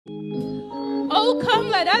Oh, come,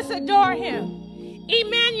 let us adore him.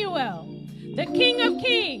 Emmanuel, the King of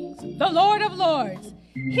Kings, the Lord of Lords.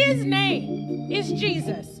 His name is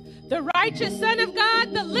Jesus, the righteous Son of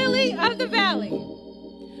God, the lily of the valley.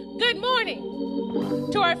 Good morning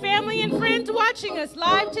to our family and friends watching us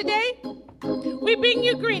live today. We bring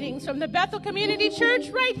you greetings from the Bethel Community Church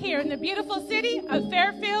right here in the beautiful city of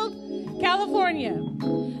Fairfield, California.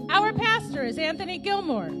 Our pastor is Anthony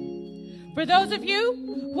Gilmore. For those of you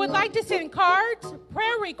who would like to send cards,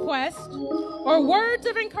 prayer requests, or words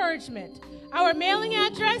of encouragement, our mailing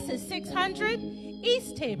address is 600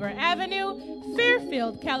 East Tabor Avenue,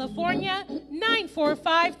 Fairfield, California,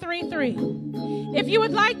 94533. If you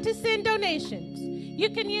would like to send donations, you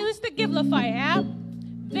can use the Givelify app,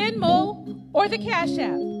 Venmo, or the Cash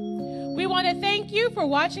App. We want to thank you for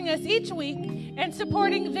watching us each week and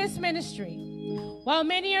supporting this ministry. While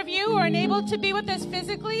many of you are unable to be with us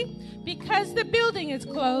physically because the building is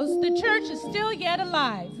closed, the church is still yet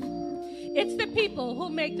alive. It's the people who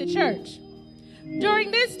make the church. During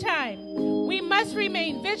this time, we must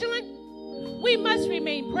remain vigilant, we must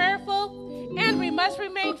remain prayerful, and we must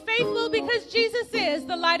remain faithful because Jesus is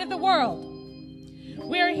the light of the world.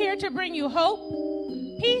 We are here to bring you hope,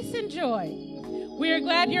 peace, and joy. We are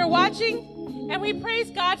glad you're watching, and we praise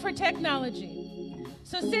God for technology.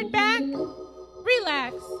 So sit back,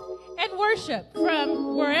 relax, and worship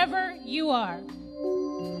from wherever you are.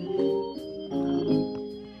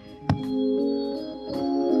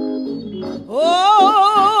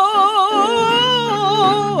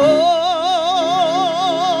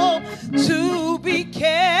 Oh, to be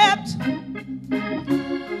kept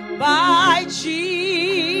by Jesus,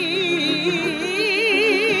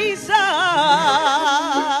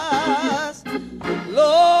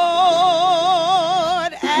 Lord,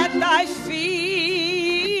 at thy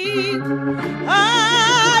feet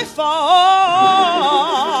I fall.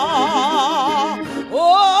 Oh,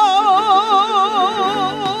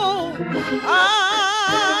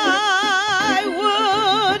 I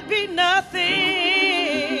would be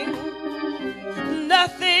nothing,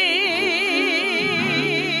 nothing,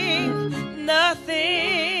 nothing.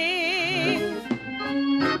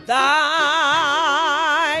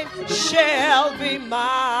 Thine shall be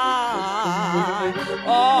mine,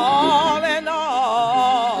 all in all.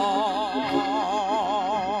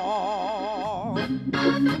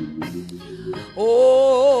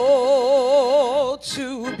 Oh,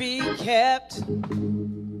 to be kept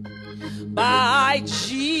by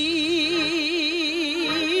Jesus,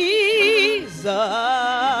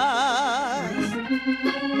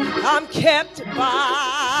 I'm kept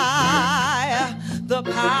by the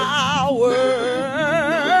power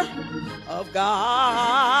of God,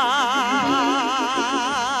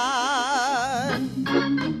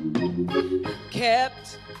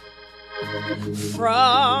 kept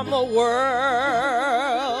from a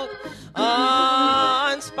world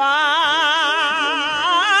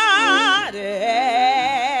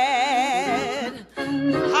unspotted.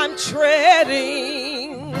 I'm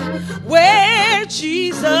treading where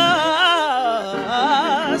Jesus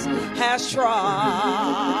has trod.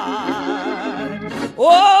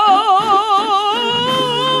 Oh,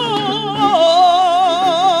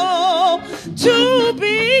 to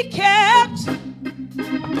be kept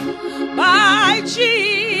by Jesus,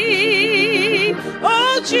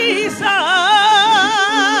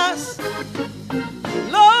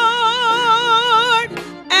 Lord,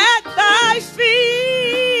 at thy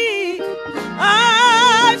feet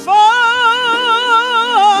I fall.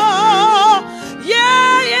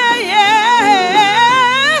 Yeah, yeah,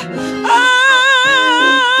 yeah.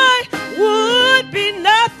 I would be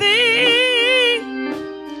nothing,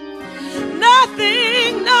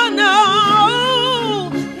 nothing, no, no,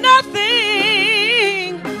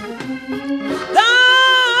 nothing.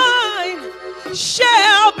 Thine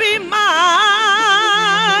shall be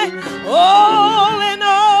mine, all in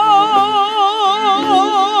all.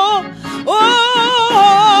 Oh,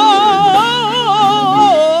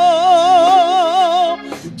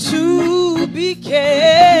 to be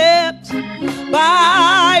kept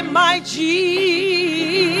by my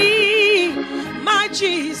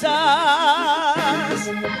Jesus,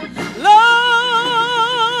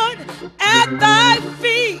 Lord, at thy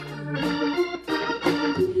feet,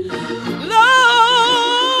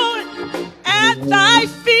 Lord, at thy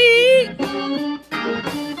feet,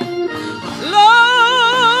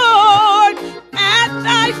 Lord, at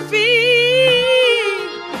thy feet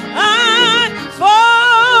I fall.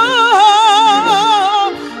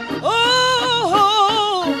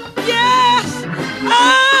 Oh, yes,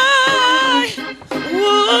 I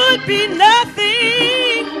would be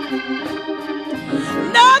nothing,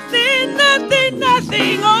 nothing, nothing,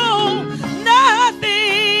 nothing. Oh,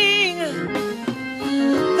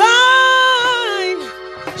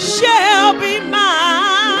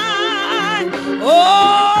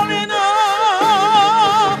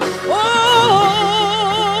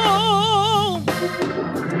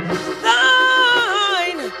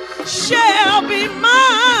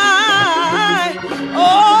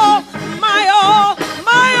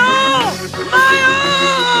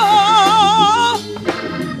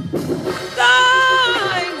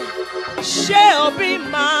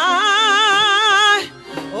 my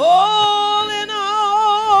all in all.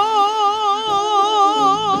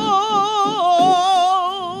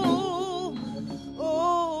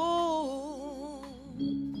 Oh,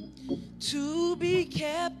 to be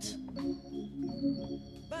kept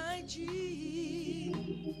by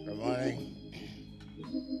Jesus. Good morning.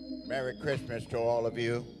 Merry Christmas to all of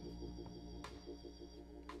you.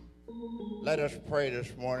 Let us pray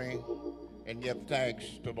this morning and give thanks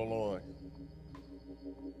to the Lord.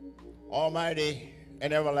 Almighty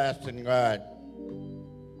and everlasting God,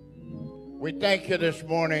 we thank you this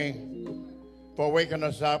morning for waking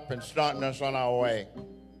us up and starting us on our way.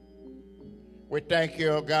 We thank you,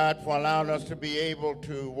 oh God, for allowing us to be able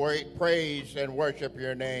to praise and worship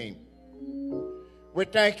your name. We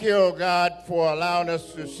thank you, oh God, for allowing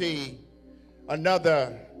us to see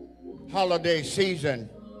another holiday season,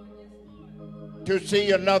 to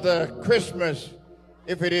see another Christmas,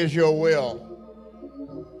 if it is your will.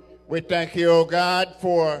 We thank you, oh God,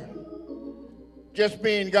 for just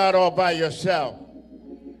being God all by yourself.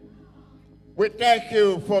 We thank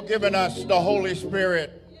you for giving us the Holy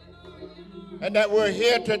Spirit, and that we're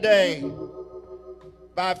here today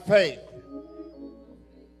by faith.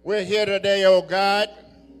 We're here today, oh God,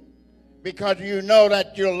 because you know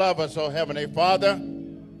that you love us, oh Heavenly Father,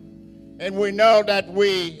 and we know that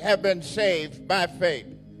we have been saved by faith.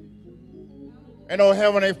 And oh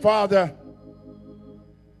Heavenly Father,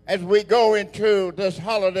 as we go into this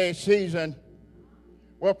holiday season,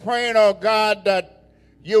 we're praying, oh God, that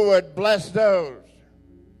you would bless those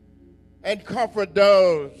and comfort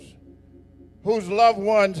those whose loved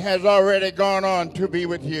ones has already gone on to be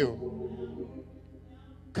with you.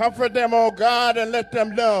 Comfort them, oh God, and let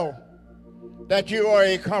them know that you are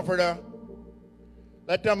a comforter.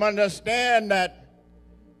 Let them understand that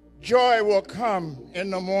joy will come in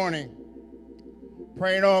the morning.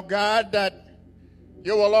 Praying, oh God, that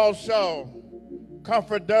you will also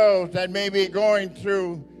comfort those that may be going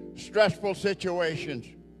through stressful situations.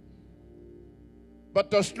 But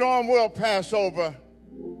the storm will pass over,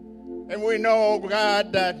 and we know, oh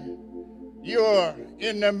God, that you're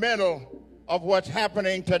in the middle of what's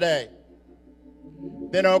happening today.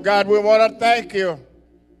 Then, oh God, we want to thank you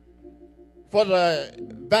for the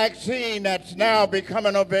vaccine that's now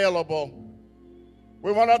becoming available.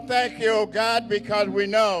 We want to thank you, oh God, because we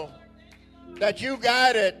know that you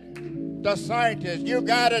guided the scientists, you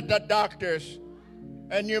guided the doctors,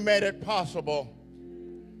 and you made it possible.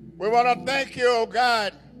 We want to thank you, oh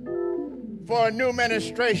God, for a new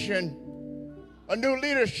administration, a new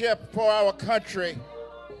leadership for our country.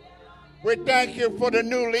 We thank you for the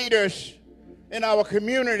new leaders in our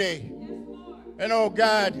community. And oh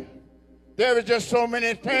God, there is just so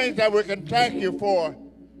many things that we can thank you for,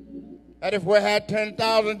 that if we had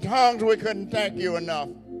 10,000 tongues, we couldn't thank you enough.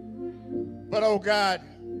 But oh God,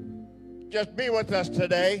 just be with us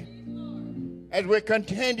today as we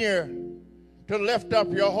continue to lift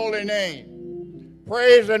up your holy name.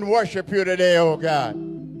 Praise and worship you today, oh God.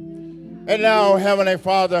 And now, Heavenly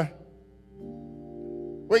Father,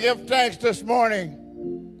 we give thanks this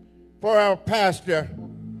morning for our pastor,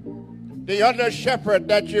 the under shepherd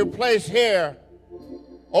that you place here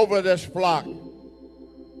over this flock.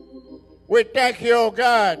 We thank you, oh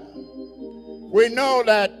God. We know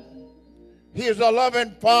that he is a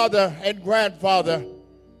loving father and grandfather,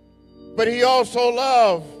 but he also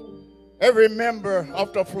loves every member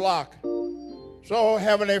of the flock. So,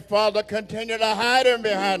 Heavenly Father, continue to hide him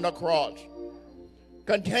behind the cross.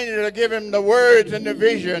 Continue to give him the words and the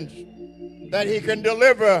visions that he can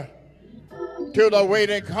deliver to the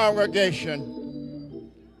waiting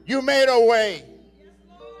congregation. You made a way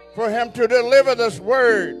for him to deliver this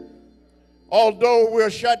word, although we'll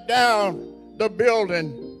shut down the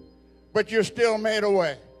building, but you still made a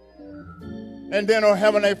way. And then, oh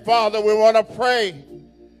Heavenly Father, we want to pray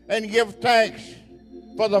and give thanks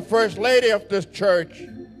for the First Lady of this church.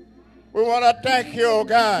 We want to thank you, oh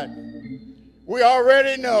God. We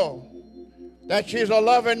already know that she's a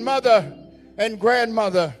loving mother and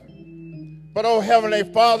grandmother. But, oh Heavenly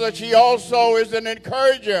Father, she also is an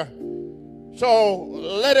encourager. So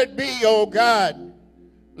let it be, oh God.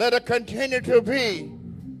 Let her continue to be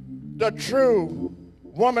the true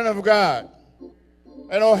woman of God.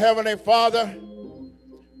 And, oh Heavenly Father,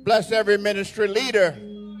 bless every ministry leader.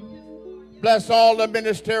 Bless all the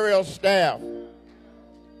ministerial staff.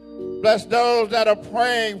 Bless those that are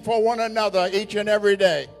praying for one another each and every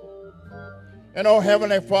day. And, oh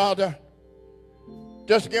Heavenly Father,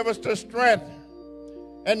 just give us the strength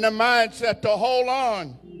and the mindset to hold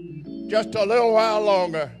on just a little while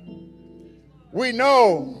longer. We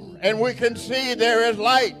know and we can see there is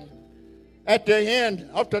light at the end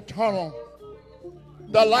of the tunnel.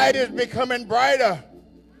 The light is becoming brighter.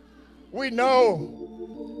 We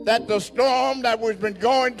know that the storm that we've been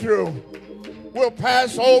going through will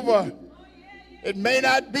pass over. It may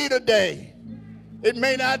not be today. It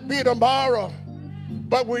may not be tomorrow.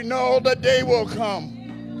 But we know the day will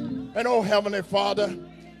come. And oh, Heavenly Father,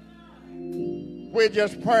 we're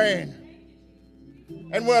just praying.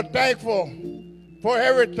 And we're thankful for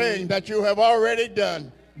everything that you have already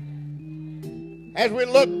done. As we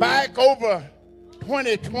look back over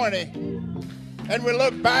 2020 and we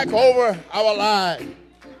look back over our lives,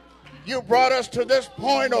 you brought us to this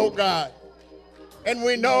point, oh God. And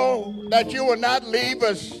we know that you will not leave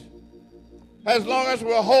us as long as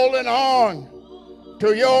we're holding on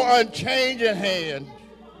to your unchanging hand.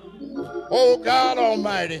 Oh God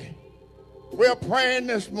Almighty, we're praying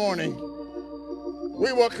this morning.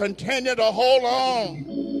 We will continue to hold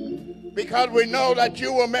on because we know that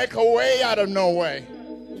you will make a way out of no way.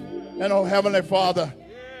 And oh Heavenly Father,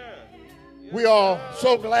 we are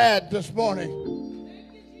so glad this morning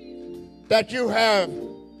that you have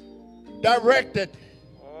directed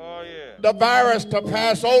the virus to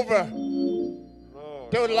pass over,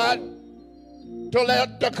 to let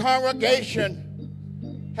the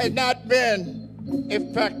congregation has not been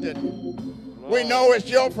affected. We know it's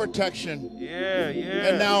your protection.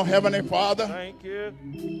 And now, Heavenly Father, thank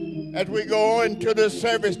you. As we go into this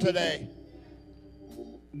service today,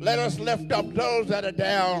 let us lift up those that are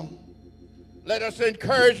down. Let us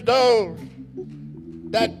encourage those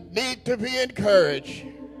that need to be encouraged.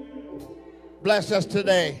 Bless us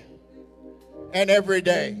today and every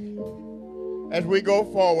day as we go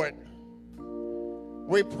forward.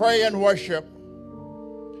 We pray and worship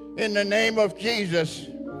in the name of Jesus.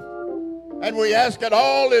 And we ask it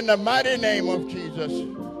all in the mighty name of Jesus,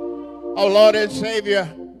 our Lord and Savior,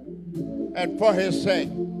 and for his sake.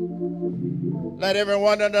 Let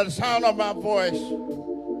everyone under the sound of my voice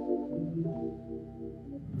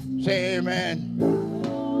say amen.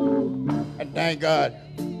 And thank God.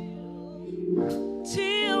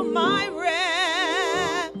 Till my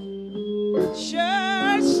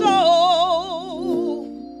raptured soul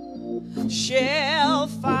shall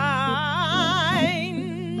find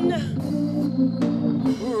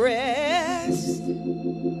rest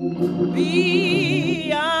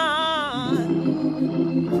beyond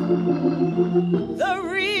the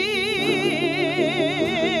river,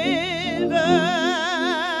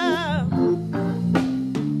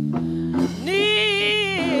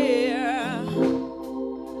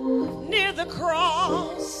 near the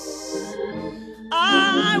cross.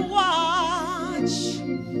 I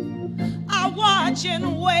watch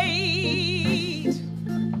and wait.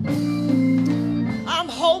 I'm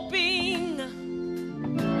hoping,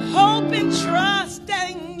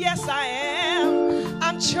 trusting, yes I am.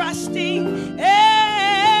 I'm trusting ever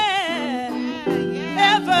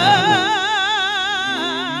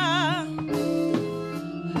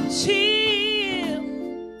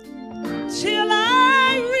till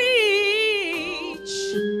I reach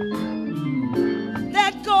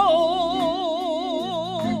that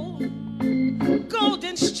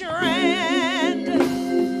golden strand.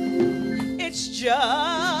 It's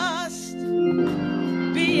just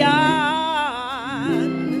beyond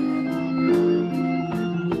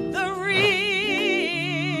the river.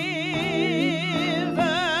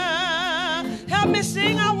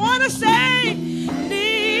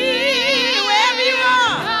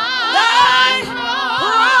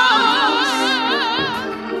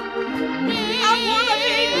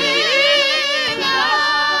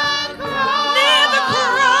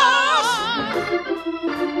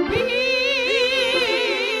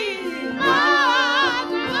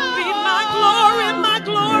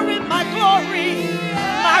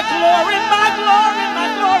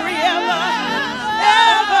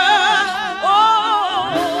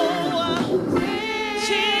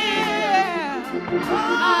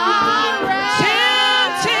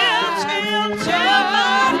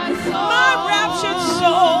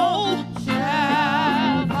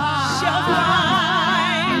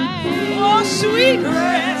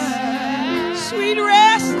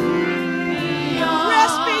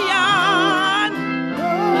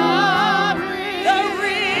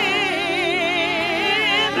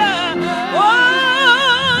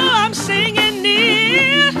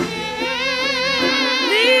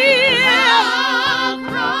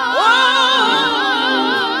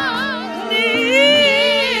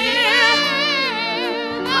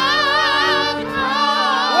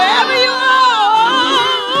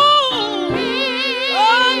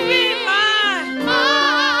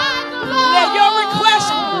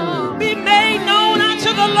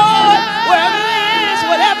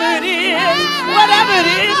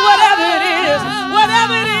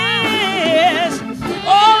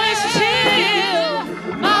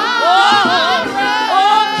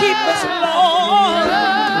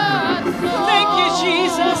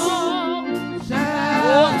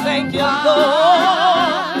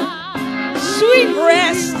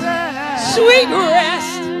 rest, sweet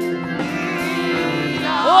rest.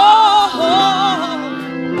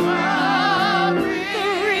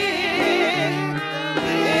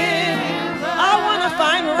 I want to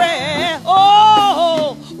find rest.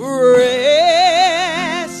 Oh,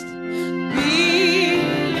 rest beyond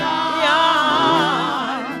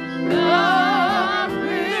the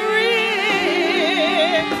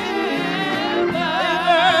river.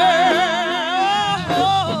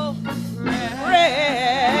 Oh,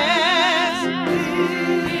 rest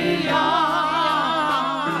beyond the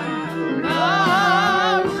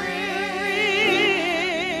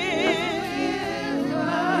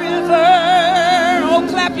river. Oh,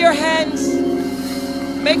 clap your hands.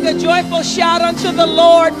 Make a joyful shout unto the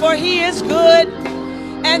Lord, for he is good,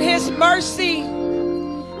 and his mercy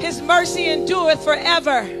endureth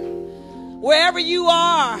forever. Wherever you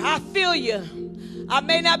are, I feel you. I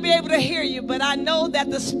may not be able to hear you, but I know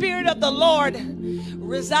that the Spirit of the Lord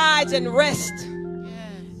resides and rests.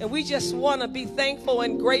 And we just want to be thankful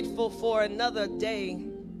and grateful for another day.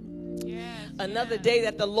 Another day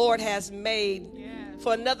that the Lord has made.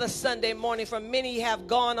 For another Sunday morning. For many have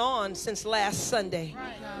gone on since last Sunday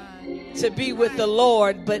to be with the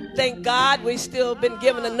Lord. But thank God we've still been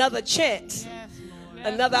given another chance.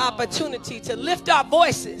 Another opportunity to lift our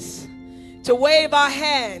voices, to wave our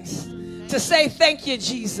hands, to say thank you,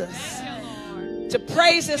 Jesus, to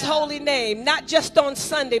praise his holy name, not just on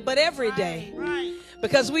Sunday, but every day.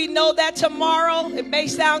 Because we know that tomorrow, it may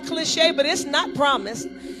sound cliche, but it's not promised.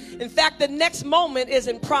 In fact, the next moment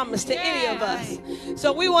isn't promised to any of us.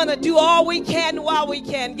 So we want to do all we can while we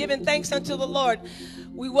can, giving thanks unto the Lord.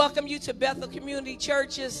 We welcome you to Bethel Community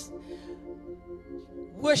Church's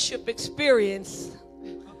worship experience.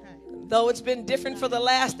 Though it's been different for the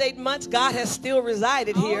last 8 months, God has still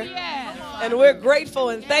resided here. And we're grateful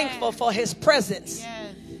and thankful for his presence.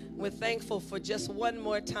 We're thankful for just one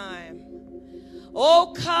more time.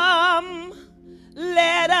 Oh, come,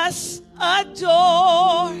 let us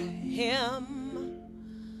adore him.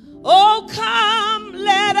 Oh, come,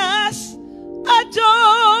 let us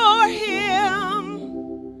adore him.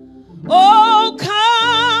 Oh,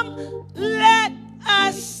 come, let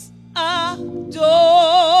us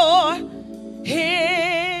adore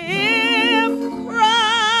him. Christ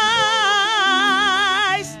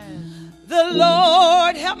the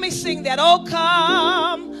Lord. Help me sing that. Oh,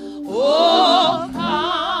 come. Oh,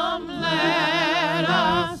 come, let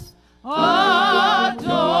us adore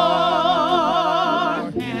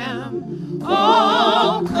him.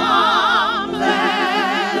 Oh, come,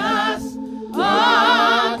 let us adore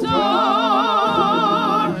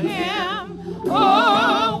him.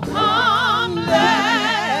 Oh, come,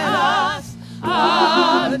 let us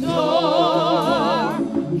adore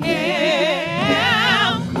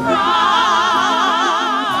him. Christ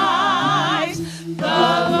the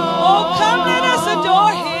Lord. Oh, come, let us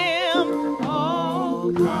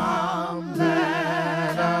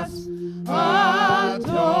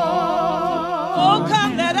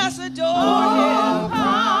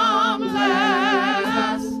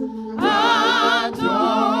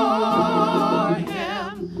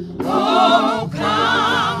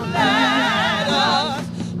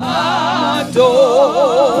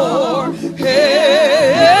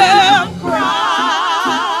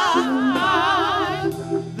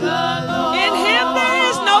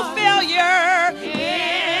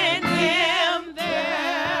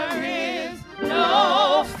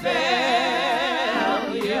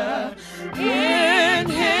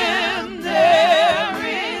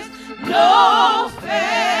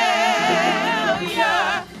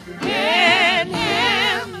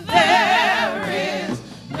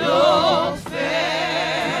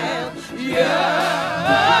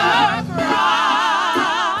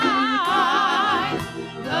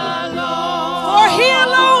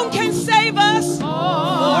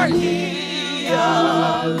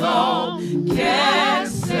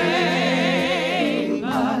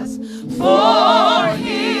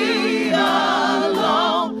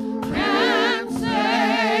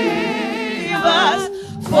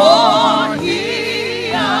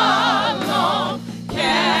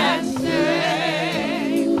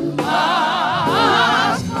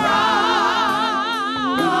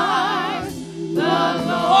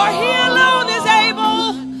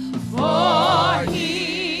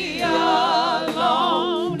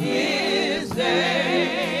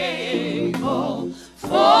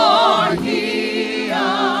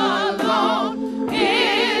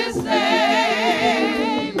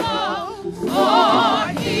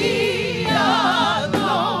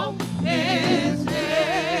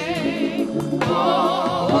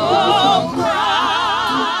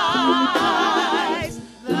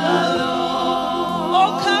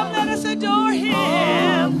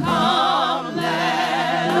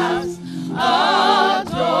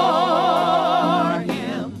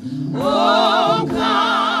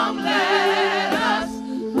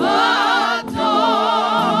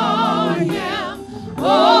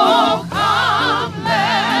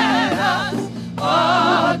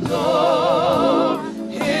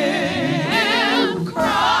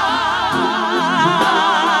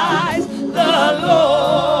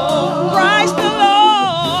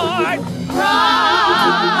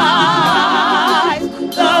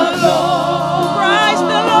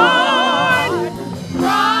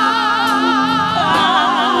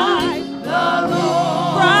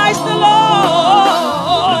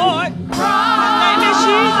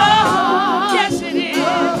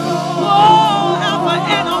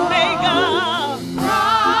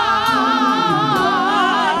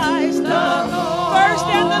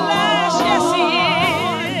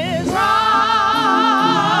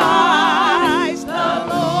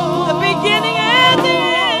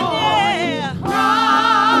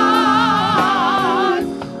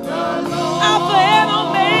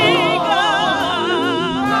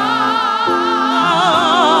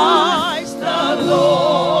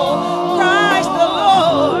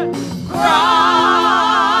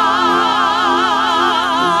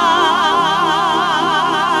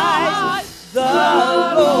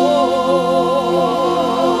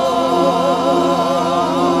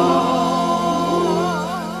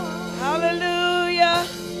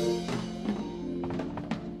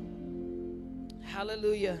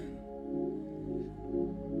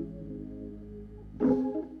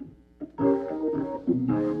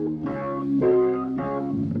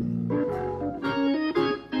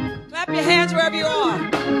wherever you are.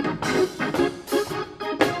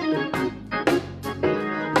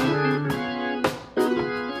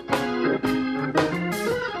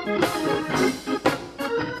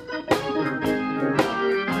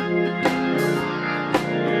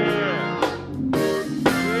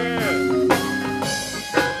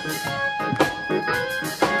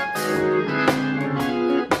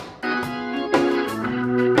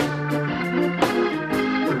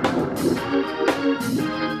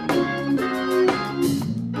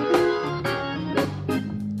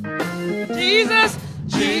 Jesus,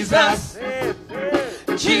 Jesus,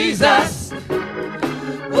 Jesus.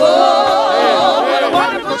 Oh, what a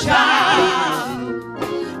wonderful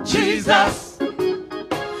child. Jesus,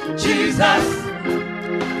 Jesus,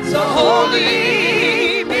 so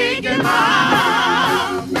holy, meek and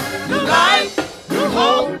mild. New life, new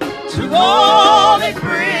hope to all it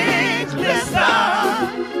brings.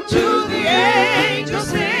 Listen to the angels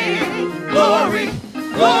sing. Glory,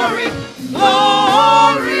 glory,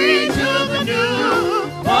 glory to the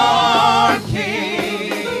newborn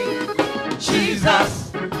King.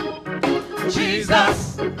 Jesus,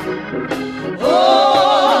 Jesus.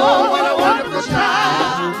 Oh, what a wonderful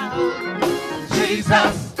child.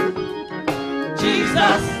 Jesus,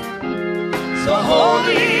 Jesus, so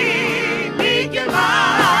holy, meek and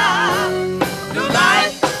mild. New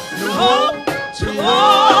life, new hope to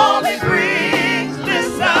all it brings.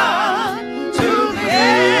 Listen to the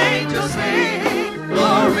angels sing.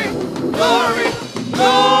 Glory, glory,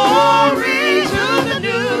 glory to the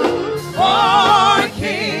newborn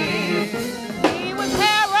King. He was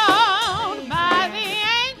heralded by the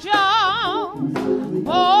angels,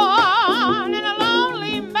 born in a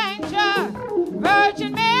lonely manger.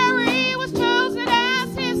 Virgin Mary was chosen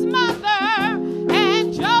as his mother,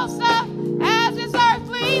 and Joseph as his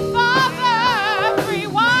earthly father. 3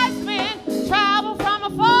 wise men traveled from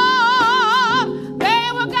afar.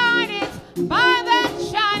 They were guided by that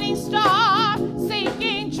shining star,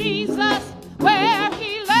 seeking Jesus where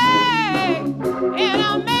he lay, in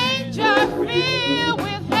a manger filled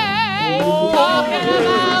with hay. Talking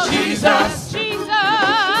about Jesus,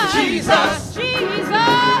 Jesus, Jesus.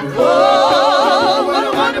 Jesus. Oh, what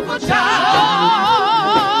a wonderful child. Oh,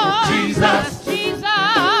 Jesus,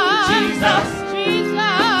 Jesus, Jesus.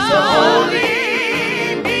 Jesus. So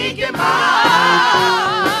holy, meek and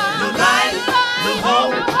mild. New life, new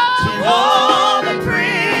hope to all it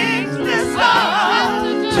brings.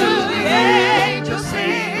 Listen to the angels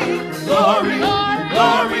sing. Glory,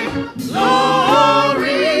 glory,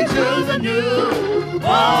 glory to the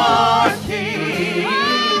newborn King.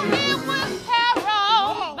 He was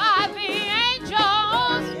heralded by the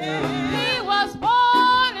angels. He was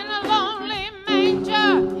born in a lonely manger.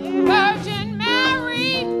 Virgin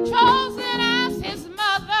Mary chosen as his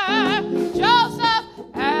mother. Joseph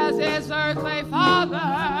as his earthly father.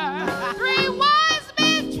 3 wise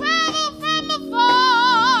men traveled from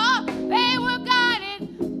afar. They were guided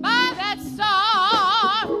by that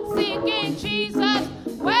star,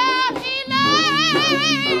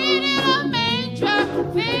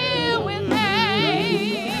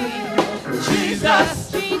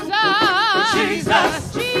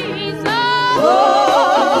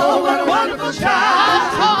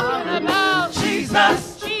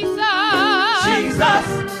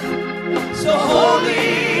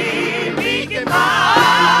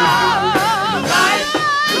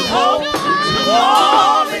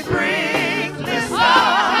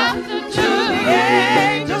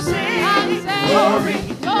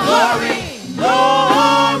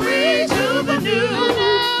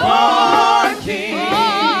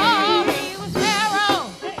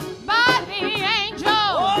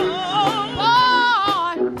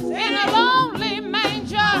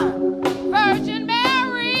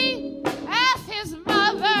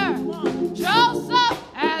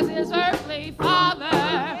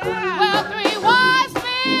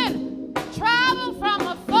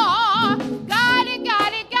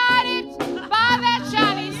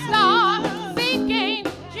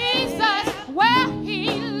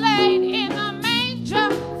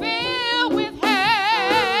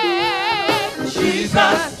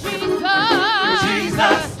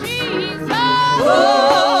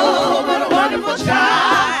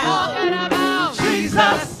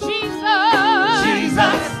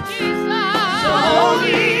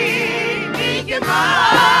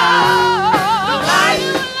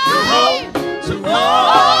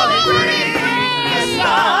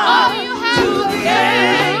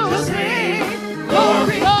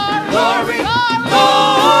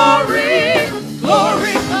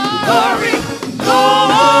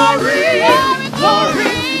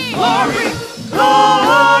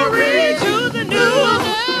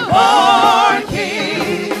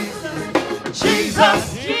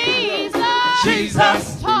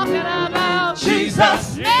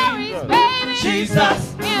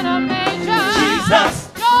 Jesus. In a manger.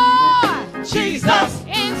 Jesus. Joy. Jesus.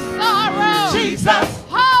 In sorrow. Jesus.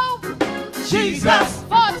 Hope. Jesus.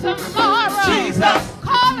 For tomorrow. Jesus.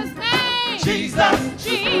 Call his name. Jesus.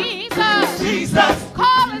 Jesus. Jesus.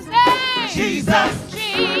 Call his name. Jesus.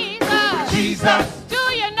 Jesus. Jesus. Do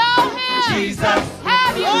you know him? Jesus.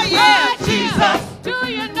 Have you Oh, yeah. tried him? Jesus. Do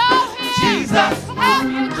you know him? Jesus.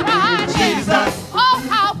 Have you tried him? Jesus. Oh,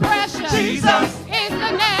 how precious Jesus. is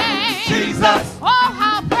the name. Jesus. Oh,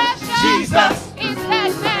 how precious Jesus. is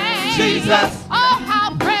that name. Jesus. Oh,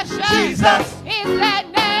 how precious Jesus. is that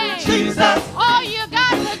name. Jesus. All you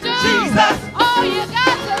got to do. Jesus. All you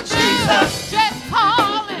got to do. Jesus. Just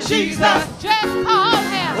call him. Jesus. Just call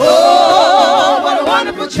him. Oh, what a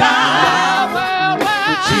wonderful child. Well,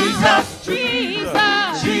 Jesus.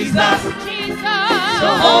 Jesus. Jesus. Jesus. So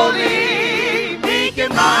holy, meek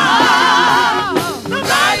and mild. The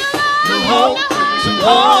light, the hope, to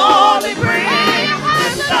only bring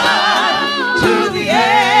this time to the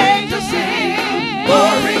angels sing.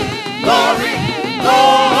 Glory, glory,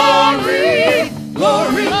 glory,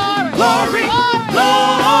 glory, glory, glory,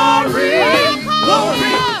 glory,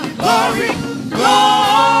 glory,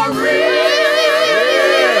 glory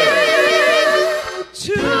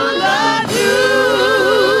to the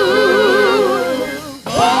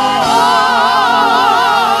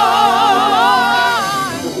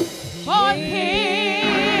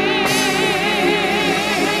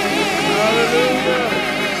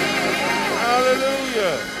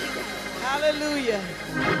Hallelujah.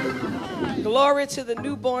 Glory to the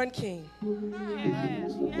newborn King.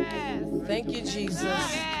 Yes, yes. Thank you, Jesus.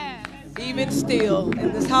 Yes. Even still,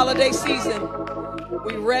 in this holiday season,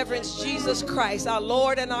 we reverence Jesus Christ, our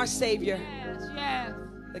Lord and our Savior, Yes, yes.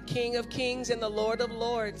 the King of Kings and the Lord of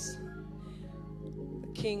Lords.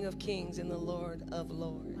 The King of Kings and the Lord of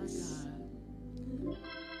Lords.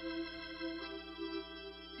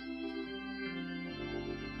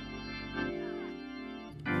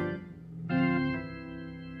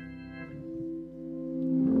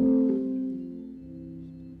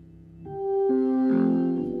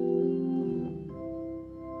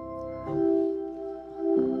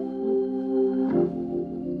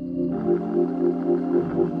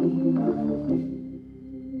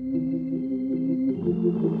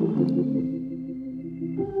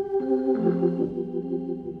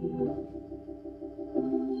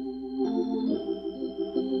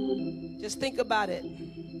 Just think about it.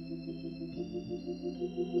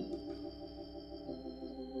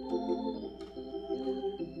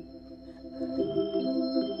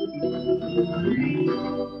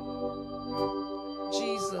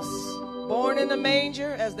 Jesus, born in a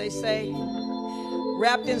manger, as they say,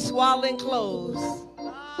 wrapped in swaddling clothes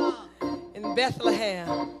in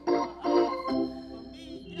Bethlehem.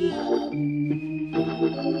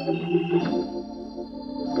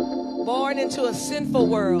 Born into a sinful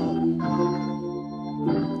world.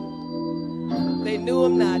 They knew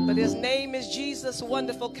him not, but his name is Jesus,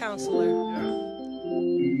 Wonderful Counselor,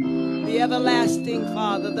 the Everlasting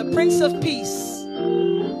Father, the Prince of Peace.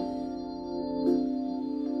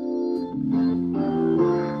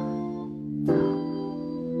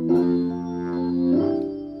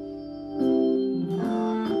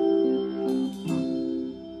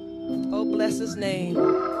 Oh, bless his name.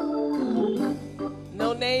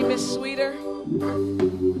 No name is sweeter.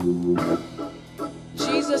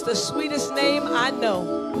 Jesus, the sweetest name I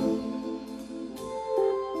know.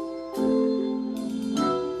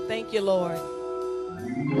 Thank you, Lord.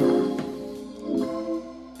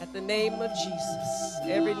 At the name of Jesus,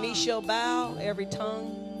 every knee shall bow, every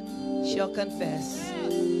tongue shall confess.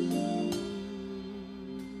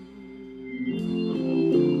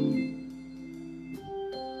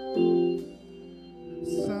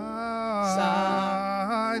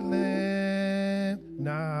 Silent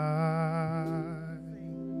night.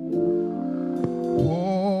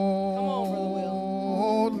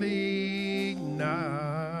 Holy night.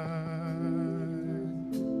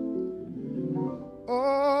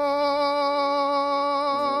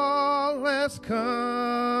 All has come.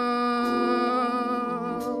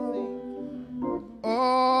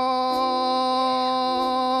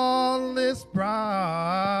 All is bright.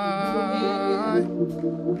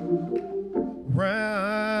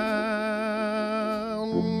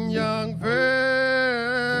 Round young virgin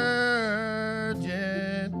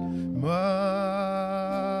mother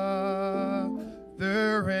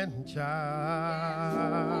and child.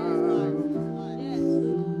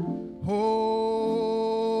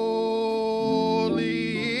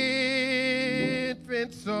 Holy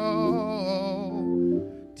infant, so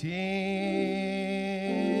tender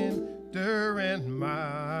and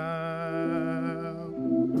mild.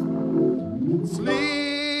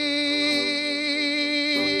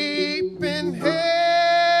 Sleep in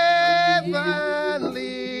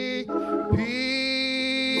heavenly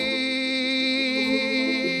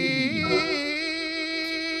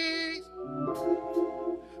peace.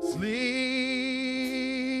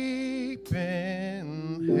 Sleep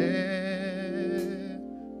in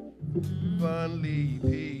heavenly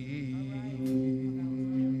peace.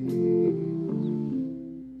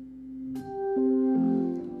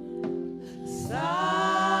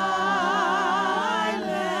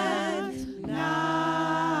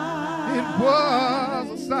 It was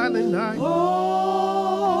a silent night. Holy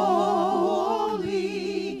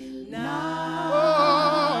night.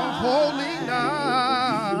 Oh, holy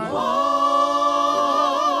night. All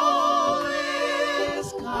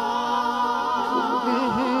is calm.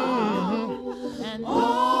 And all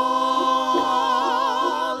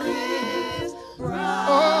is bright.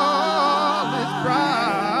 All is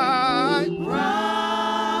bright. Brown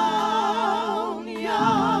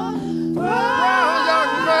young Brown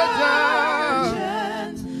young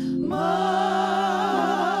virgins,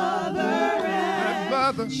 mother and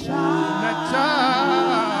mother, child. that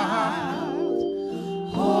child.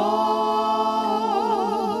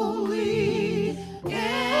 Holy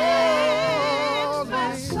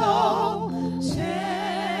infant, so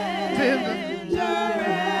tender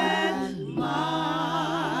and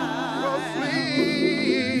mild. So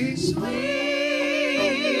sweet. Sleep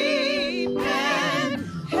in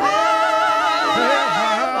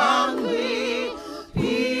heavenly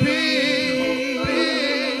peace.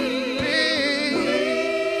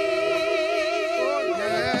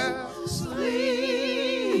 Sleep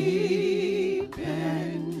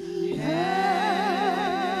in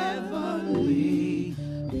heavenly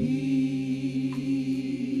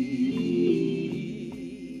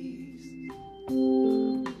peace.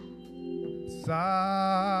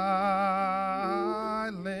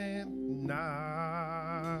 Silent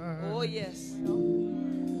night. Oh, yes.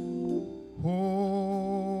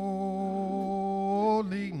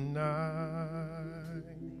 Holy night.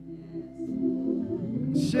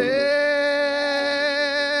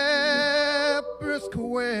 Shepherds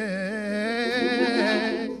quail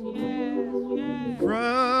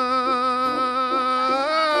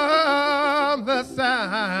from the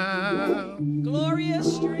sound.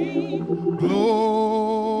 Glorious stream. Glorious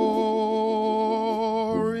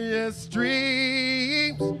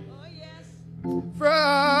streams Oh, yes.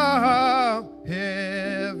 from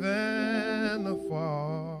heaven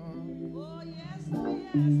afar. Oh, yes. Oh,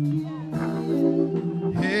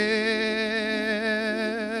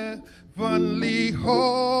 yes. Heavenly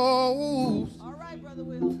hosts All right, Brother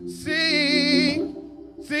Will. sing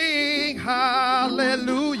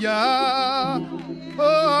hallelujah.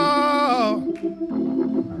 Oh,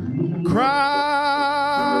 Christ,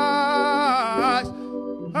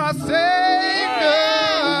 our Savior,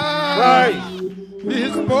 Christ.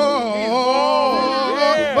 is born.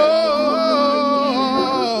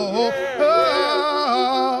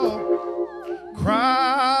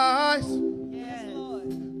 Christ, Yes, Lord.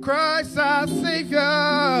 Christ, our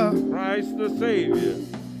Savior, Christ the Savior.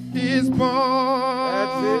 is born.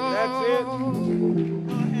 That's it, that's it.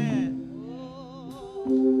 Go ahead.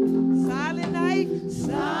 Silent night.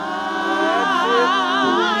 Silent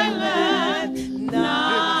night.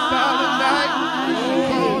 Silent night,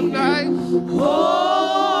 cold night.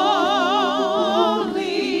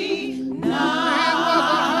 Holy It night. was a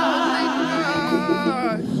holy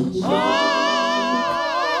night. All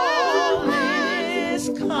is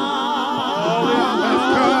calm. Let's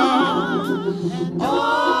come.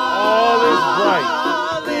 All is bright.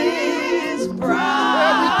 All is bright.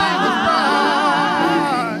 Everything was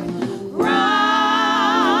bright.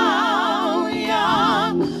 Brown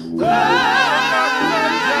young virgin,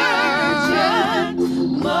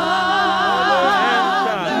 mother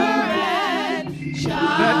and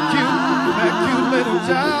child. That cute little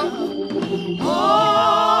child.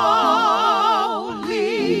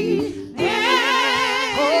 Holy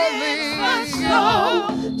infant, so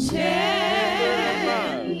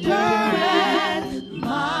tender and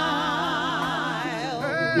mild.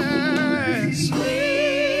 Hey. Sleep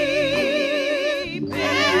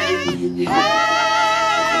in heavenly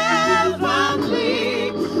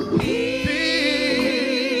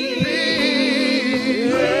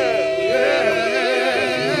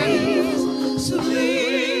peace.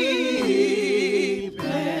 Sleep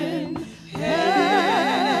in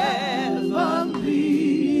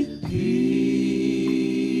heavenly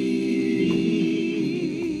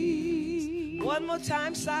peace. One more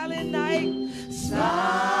time. Silent night. Silent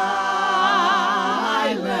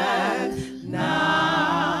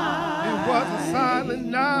night. It was a silent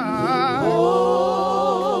night. Oh,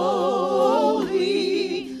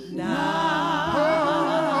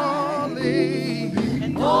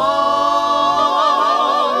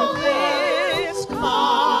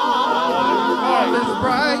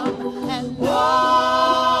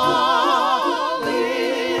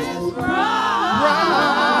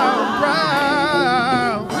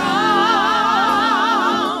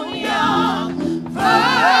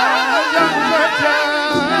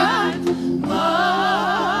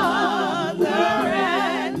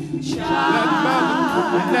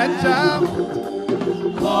 And that child,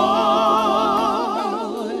 holy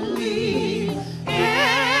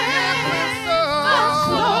and so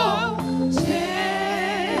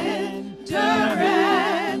tender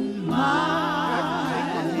and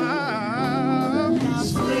mild,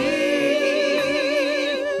 sleep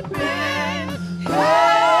and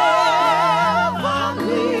heavenly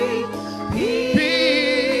peace.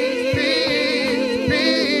 peace, peace,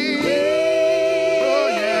 peace. Oh,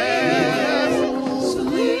 yes.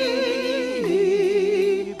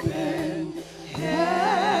 Sleep and heavenly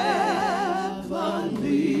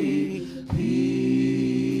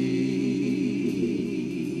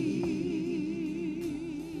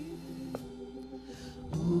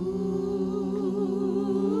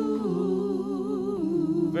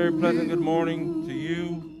Very pleasant good morning to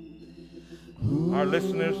you, our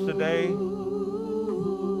listeners today.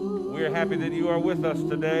 We are happy that you are with us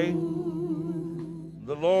today.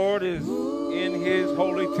 The Lord is in his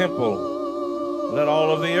holy temple. Let all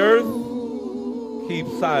of the earth keep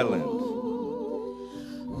silent.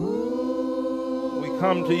 We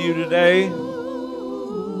come to you today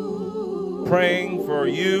praying for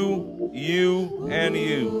you, and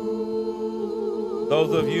you.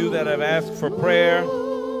 Those of you that have asked for prayer,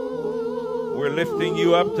 we're lifting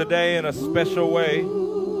you up today in a special way.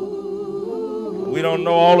 We don't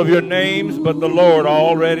know all of your names, but the Lord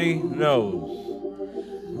already knows.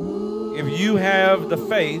 If you have the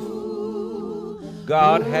faith,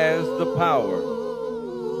 God has the power.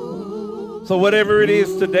 So whatever it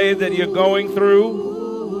is today that you're going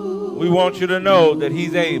through, we want you to know that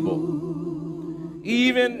he's able.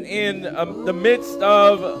 Even in the midst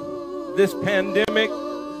of this pandemic,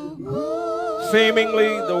 seemingly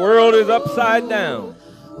the world is upside down,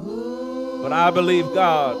 but I believe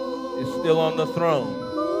God is still on the throne.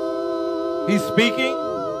 He's speaking.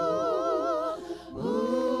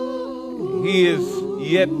 He is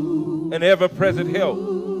yet an ever-present help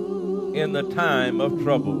in the time of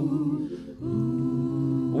trouble.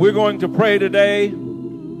 We're going to pray today,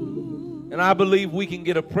 and I believe we can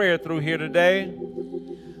get a prayer through here today,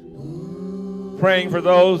 praying for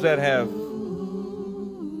those that have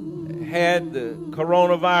had the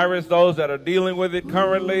coronavirus, those that are dealing with it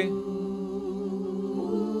currently.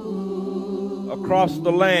 Across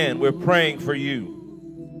the land, we're praying for you.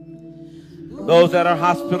 Those that are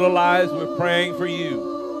hospitalized, we're praying for you.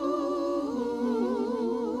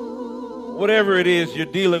 Whatever it is you're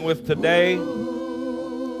dealing with today,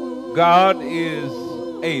 God is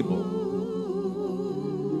able.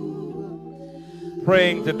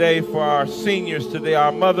 Praying today for our seniors today,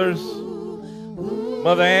 our mothers.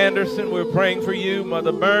 Mother Anderson, we're praying for you.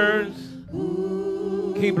 Mother Burns,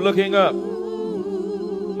 keep looking up.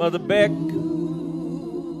 Mother Beck,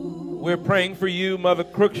 we're praying for you. Mother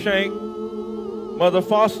Crookshank, Mother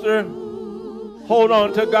Foster, hold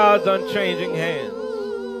on to God's unchanging hands.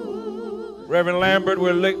 Reverend Lambert,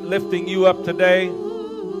 we're lifting you up today.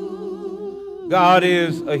 God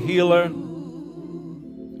is a healer.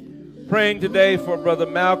 Praying today for Brother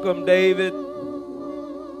Malcolm David,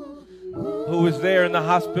 who is there in the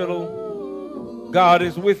hospital. God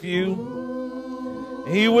is with you.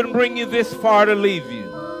 He wouldn't bring you this far to leave you.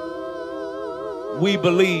 We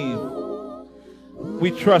believe.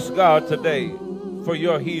 We trust God today for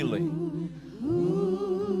your healing.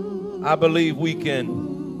 I believe we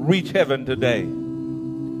can reach heaven today.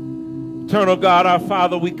 Eternal God, our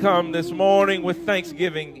Father, we come this morning with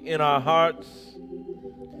thanksgiving in our hearts.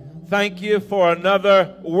 Thank you for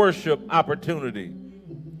another worship opportunity.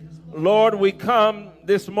 Lord, we come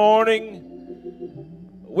this morning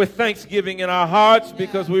with thanksgiving in our hearts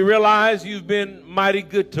because we realize you've been mighty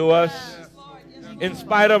good to us. In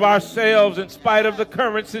spite of ourselves, in spite of the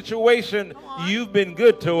current situation, you've been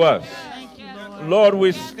good to us. Lord,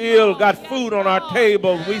 we still got food on our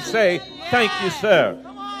table. We say, thank you, sir.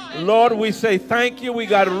 Lord, we say thank you. We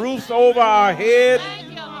got roofs over our head.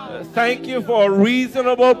 Thank you for a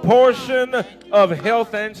reasonable portion of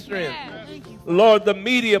health and strength. Lord, the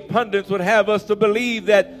media pundits would have us to believe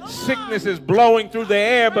that sickness is blowing through the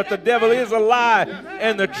air, but the devil is a lie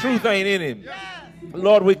and the truth ain't in him.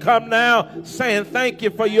 Lord, we come now saying thank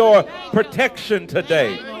you for your protection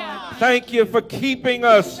today. Thank you for keeping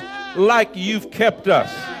us like you've kept us.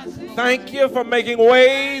 Thank you for making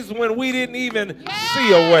ways when we didn't even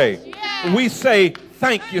see a way. We say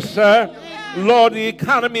thank you, sir. Lord, the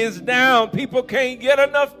economy is down. People can't get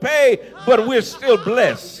enough pay, but we're still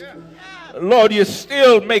blessed. Lord, you're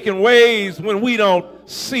still making ways when we don't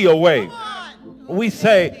see a way. We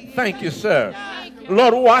say thank you, sir.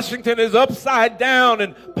 Lord, Washington is upside down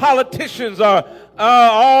and politicians are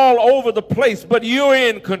all over the place, but you're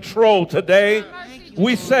in control today.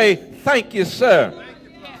 We say thank you, sir.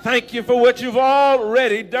 Thank you for what you've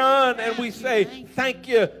already done. And we say thank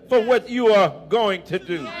you for what you are going to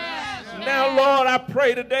do. Now, Lord, I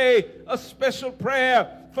pray today a special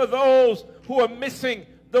prayer for those who are missing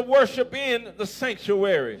the worship in the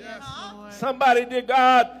sanctuary. Somebody, dear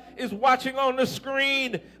God, is watching on the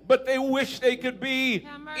screen, but they wish they could be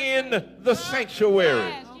in the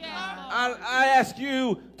sanctuary. I ask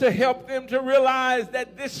you to help them to realize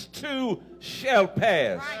that this too shall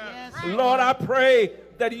pass. Lord, I pray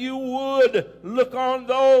that you would look on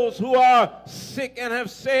those who are sick and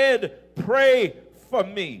have said, pray for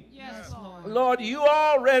me. Lord, you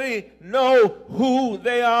already know who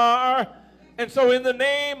they are. And so in the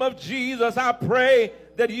name of Jesus, I pray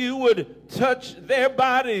that you would touch their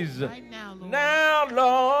bodies. Now,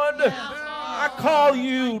 Lord, I call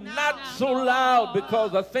you not so loud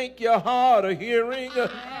because I think you're hard of hearing.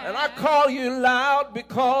 And I call you loud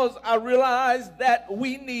because I realize that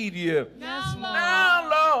we need you.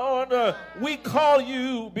 Now, Lord, we call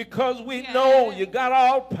you because we know you got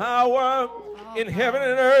all power in heaven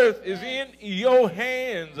and earth is in your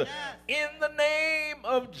hands. In the name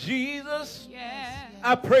of Jesus,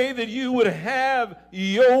 I pray that you would have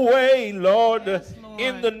your way, Lord.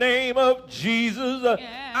 In the name of Jesus,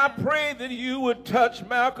 I pray that you would touch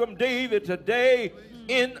Malcolm David today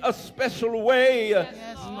in a special way.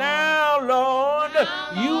 Now, Lord,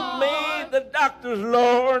 you made the doctors,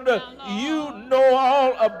 Lord. You know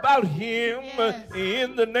all about him.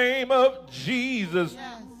 In the name of Jesus.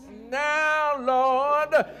 Now,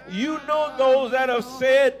 Lord, you know those that have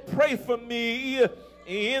said, pray for me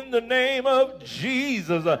in the name of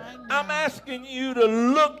Jesus. I'm asking you to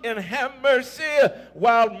look and have mercy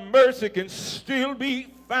while mercy can still be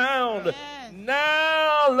found.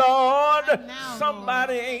 Now, Lord,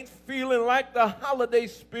 somebody ain't feeling like the holiday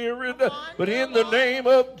spirit, but in the name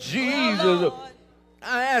of Jesus,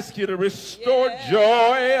 I ask you to restore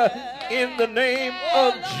joy in the name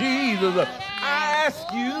of Jesus. I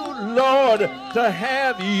ask you, Lord, to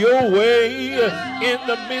have your way in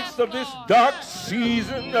the midst of this dark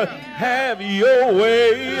season. Have your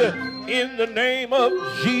way in the name of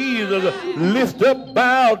Jesus. Lift up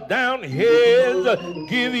bowed down heads.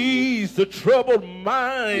 Give ease to troubled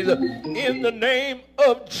minds in the name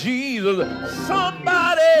of Jesus.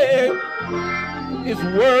 Somebody is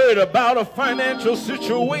worried about a financial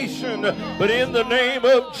situation, but in the name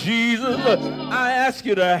of Jesus, I ask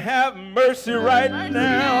you to have mercy right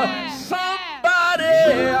now. Somebody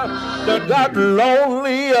that got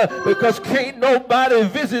lonely because can't nobody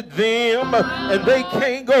visit them and they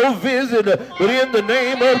can't go visit, but in the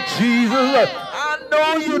name of Jesus, I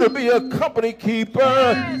know you to be a company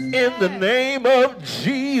keeper in the name of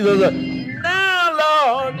Jesus. Now,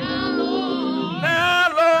 Lord,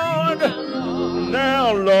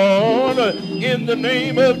 now, Lord, in the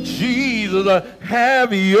name of Jesus,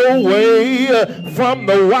 have your way from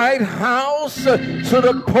the White House to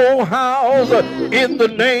the poorhouse in the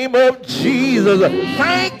name of Jesus.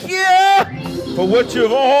 Thank you for what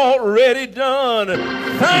you've already done.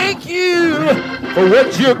 Thank you for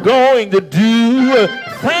what you're going to do.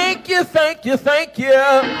 Thank you, thank you, thank you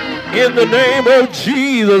in the name of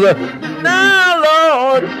Jesus. Now,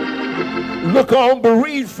 Lord, look on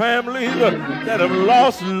bereaved families that have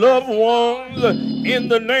lost loved ones in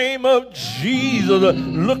the name of Jesus.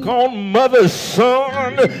 Look on mother's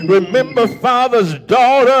son. Remember father's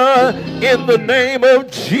daughter in the name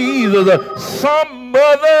of Jesus. Some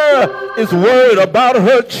mother is worried about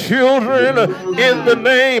her children in the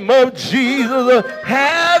name of Jesus.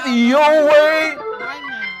 Have your way.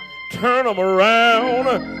 Turn them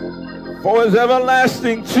around, for it's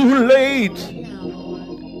everlasting too late.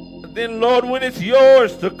 Then, Lord, when it's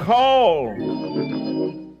yours to call,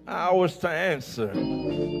 ours to answer,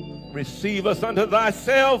 receive us unto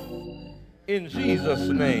thyself in Jesus'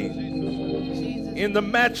 name. In the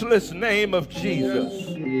matchless name of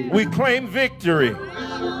Jesus, we claim victory.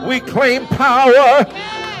 We claim power.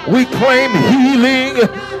 We claim healing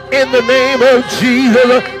in the name of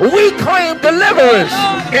Jesus. We claim deliverance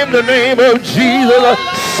in the name of Jesus.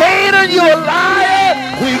 Satan, you're a liar.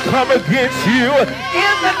 We come against you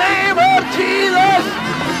in the name of Jesus.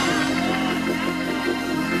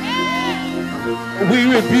 We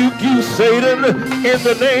rebuke you, Satan, in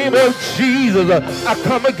the name of Jesus. I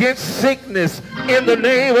come against sickness in the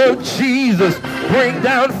name of Jesus. Bring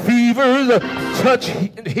down fevers, touch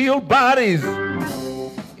and heal bodies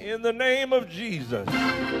in the name of Jesus.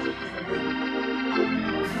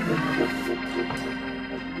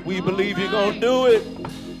 We believe you're going to do it.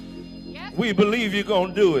 We believe you're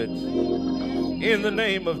going to do it. In the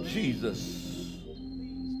name of Jesus.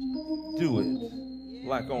 Do it.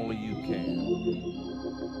 like only you can.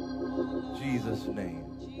 In Jesus' name.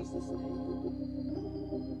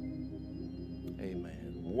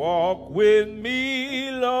 Amen. Walk with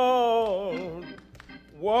me, Lord.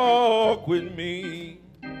 Walk with me.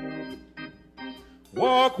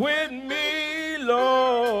 Walk with me,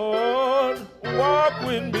 Lord. Walk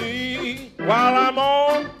with me while I'm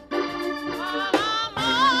on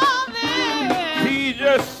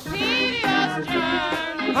Jesus.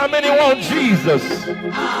 How many want Jesus?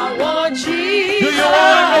 I want Jesus. Do you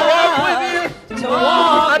want him to walk with you? To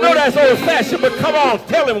walk I know that's old-fashioned, but come on,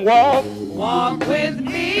 tell him walk. Walk with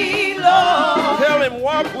me, Lord. Tell him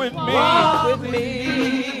walk with me. Walk with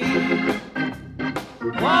me.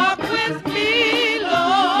 Walk with me,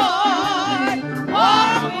 Lord.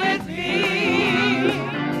 Walk with me.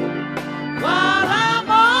 While I'm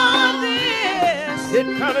on this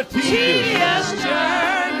It kind of tedious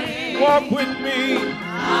journey. Walk with me.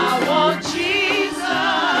 I want Jesus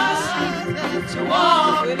to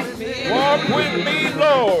walk with me. Walk with me,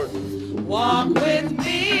 Lord. Walk with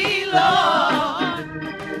me, Lord.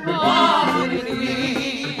 Walk with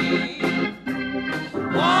me.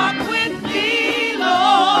 Walk with me,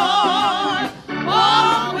 Lord.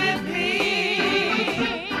 Walk with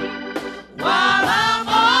me. While I'm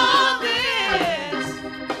on this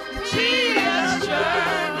tedious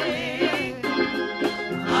journey,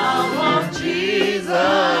 I want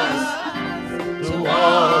Jesus to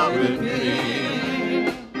walk with me.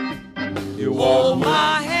 You Hold walk with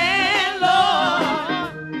my hand, Lord.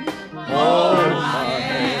 Hold my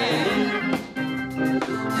hand.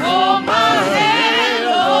 Hold my hand,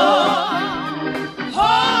 Lord.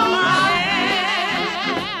 Hold my hand.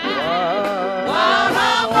 While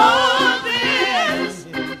I'm on this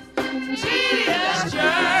tedious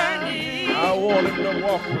journey, I want him to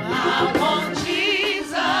walk with me. I want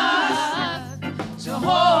Jesus to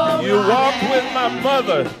hold You my walk hand. with my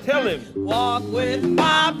mother. Tell him, Walk with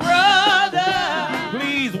my brother.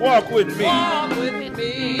 please walk with me. Walk with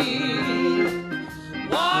me.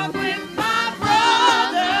 Walk with my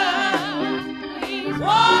brother.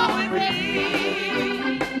 Walk with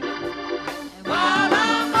me. While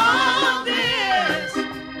I'm on this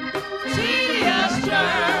tedious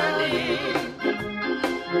journey,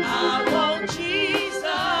 I want Jesus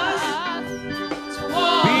to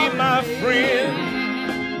walk Be my with me. friend.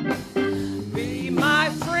 Be my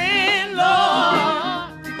friend,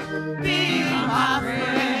 Lord. Be my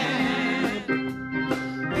friend.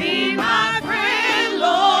 Be my friend,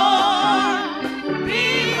 Lord.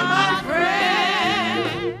 Be my friend.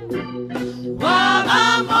 While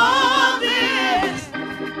I'm on this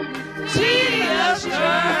tedious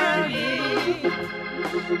journey,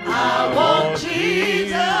 I want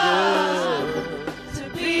Jesus to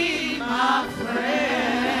be my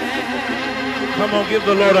friend. Come on, give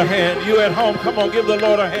the Lord a hand. You at home, come on, give the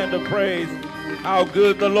Lord a hand of praise. How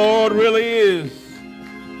good the Lord really is.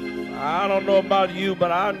 I don't know about you,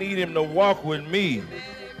 but I need him to walk with me.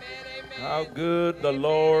 How good the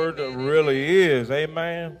Lord really is.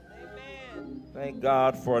 Amen. Thank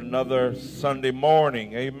God for another Sunday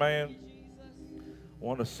morning. Amen. I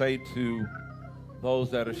want to say to those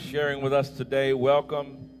that are sharing with us today,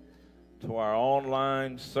 welcome to our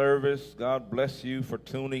online service. God bless you for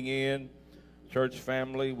tuning in. Church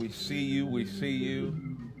family, we see you, we see you.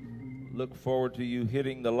 Look forward to you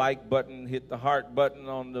hitting the like button, hit the heart button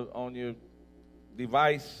on your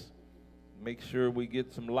device. Make sure we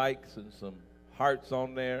get some likes and some hearts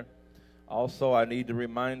on there. Also, I need to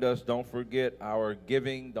remind us, don't forget our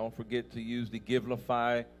giving. Don't forget to use the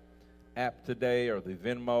Givelify app today, or the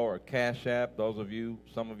Venmo or Cash App. Those of you,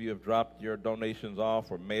 some of you have dropped your donations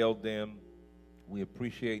off or mailed them. We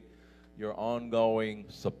appreciate your ongoing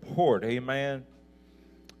support. Amen.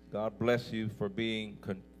 God bless you for being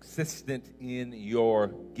consistent in your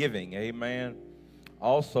giving. Amen.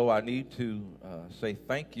 Also, I need to say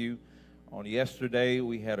thank you. On yesterday,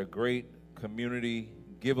 we had a great community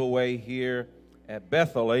giveaway here at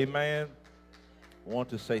Bethel. Amen. I want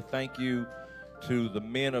to say thank you to the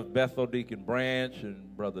men of Bethel, Deacon Branch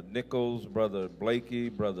and Brother Nichols, Brother Blakey,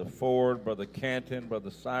 Brother Ford, Brother Canton,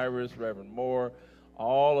 Brother Cyrus, Reverend Moore,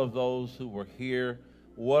 all of those who were here.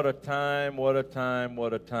 What a time, what a time,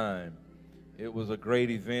 what a time. It was a great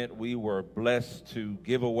event. We were blessed to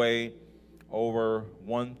give away over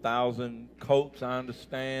 1,000 coats, I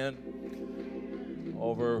understand,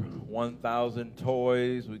 over 1,000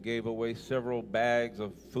 toys. We gave away several bags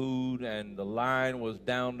of food, and the line was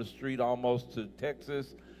down the street almost to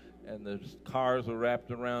Texas, and the cars were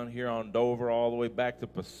wrapped around here on Dover all the way back to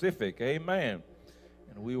Pacific. Amen.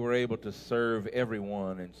 And we were able to serve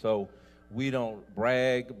everyone. And so we don't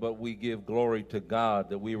brag, but we give glory to God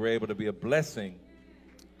that we were able to be a blessing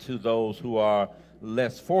to those who are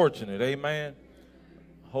less fortunate. Amen.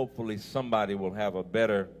 Hopefully somebody will have a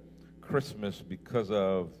better Christmas because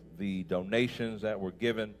of the donations that were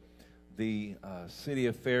given. The City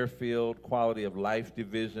of Fairfield Quality of Life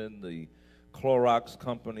Division, the Clorox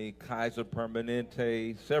Company, Kaiser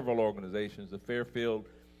Permanente, several organizations, the Fairfield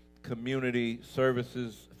Community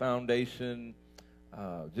Services Foundation,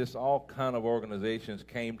 just all kind of organizations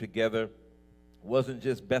came together. It wasn't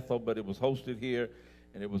just Bethel, but it was hosted here,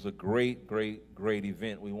 and it was a great, great, great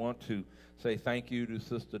event. We want to say thank you to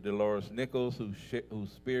Sister Dolores Nichols, who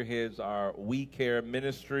spearheads our We Care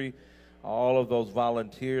ministry, all of those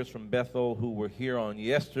volunteers from Bethel who were here on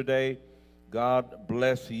yesterday. God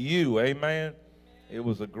bless you. Amen. It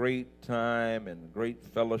was a great time and a great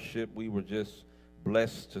fellowship. We were just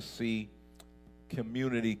blessed to see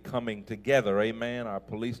community coming together. Amen. Our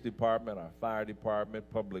police department, our fire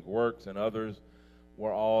department, public works, and others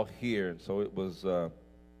were all here. And so it was a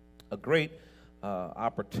great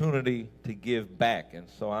opportunity to give back. And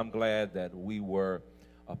so I'm glad that we were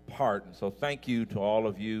a part. And so thank you to all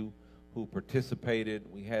of you who participated.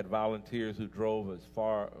 We had volunteers who drove as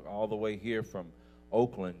far all the way here from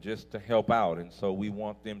Oakland just to help out. And so we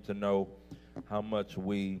want them to know how much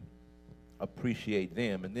we appreciate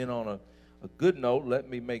them. And then on a good note, let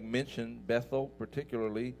me make mention, Bethel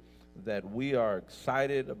particularly, that we are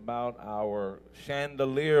excited about our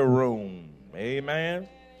chandelier room. Amen.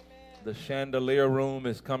 The chandelier room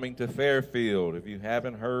is coming to Fairfield. If you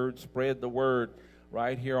haven't heard, spread the word.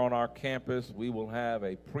 Right here on our campus, we will have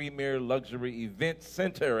a premier luxury event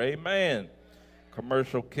center. Amen.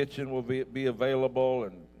 Commercial kitchen will be available,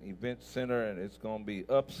 and event center, and it's going to be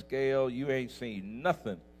upscale. You ain't seen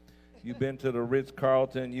nothing. You've been to the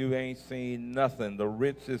Ritz-Carlton, you ain't seen nothing. The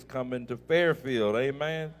Ritz is coming to Fairfield.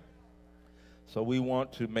 Amen. So we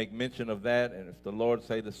want to make mention of that, and if the Lord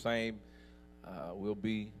say the same, we'll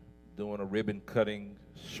be doing a ribbon cutting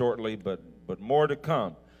shortly, but more to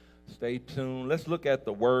come. Stay tuned. Let's look at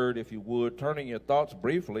the word, if you would. Turning your thoughts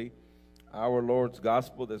briefly, our Lord's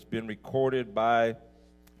gospel that's been recorded by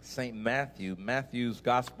St. Matthew. Matthew's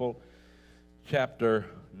gospel, chapter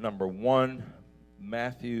number 1.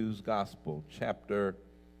 Matthew's gospel, chapter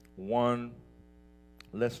 1.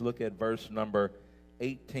 Let's look at verse number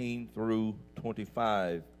 18 through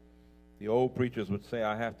 25. The old preachers would say,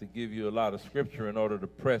 I have to give you a lot of scripture in order to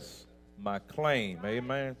press my claim.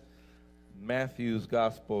 Amen. Matthew's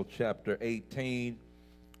gospel, chapter 18,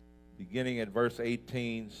 beginning at verse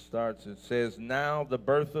 18, starts, it says, Now the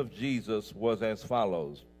birth of Jesus was as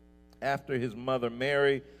follows. After his mother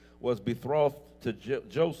Mary was betrothed to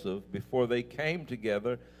Joseph, before they came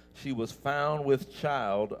together, she was found with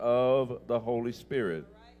child of the Holy Spirit.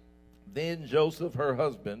 Then Joseph, her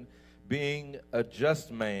husband, being a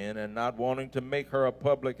just man and not wanting to make her a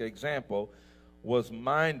public example, was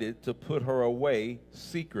minded to put her away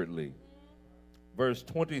secretly. Verse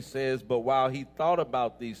 20 says, But while he thought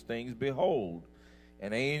about these things, behold,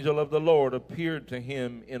 an angel of the Lord appeared to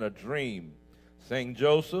him in a dream, saying,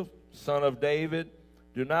 Joseph, son of David,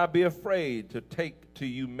 do not be afraid to take to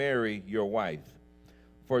you Mary, your wife,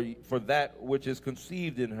 for that which is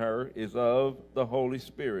conceived in her is of the Holy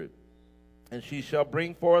Spirit. And she shall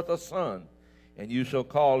bring forth a son, and you shall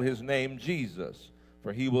call his name Jesus,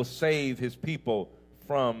 for he will save his people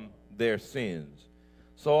from their sins.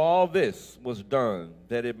 So all this was done,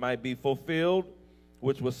 that it might be fulfilled,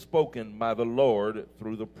 which was spoken by the Lord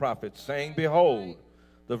through the prophet, saying, Behold,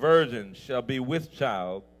 the virgin shall be with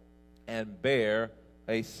child, and bear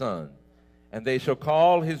a son. And they shall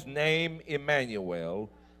call his name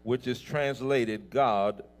Emmanuel, which is translated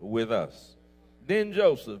God with us. Then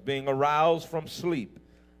Joseph, being aroused from sleep,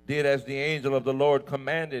 did as the angel of the Lord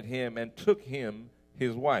commanded him, and took him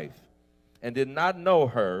his wife, and did not know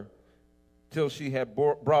her till she had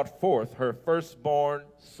brought forth her firstborn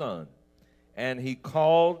son, and he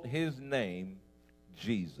called his name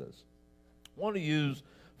Jesus. I want to use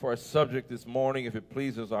for a subject this morning, if it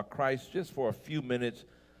pleases our Christ, just for a few minutes,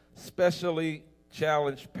 specially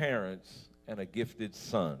challenged parents and a gifted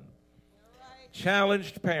son. Right.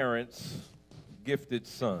 Challenged parents, gifted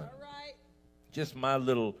son. Right. Just my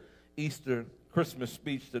little Easter Christmas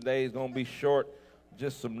speech today is going to be short.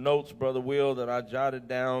 Just some notes, Brother Will, that I jotted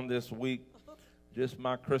down this week. Just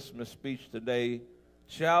my Christmas speech today.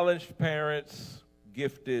 Challenged parents,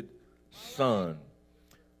 gifted son.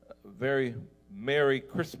 Very Merry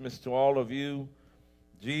Christmas to all of you.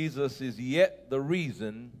 Jesus is yet the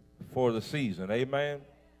reason for the season. Amen.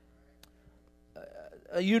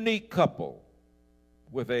 A unique couple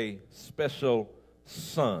with a special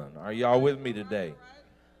son. Are y'all with me today?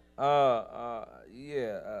 A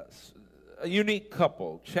unique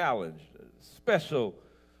couple, challenged, special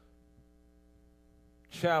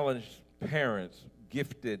challenged parents,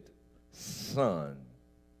 gifted son.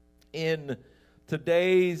 In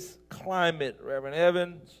today's climate, Reverend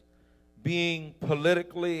Evans, being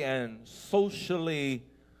politically and socially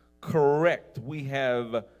correct, we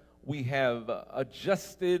have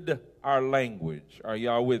adjusted our language. Are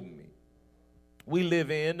y'all with me? We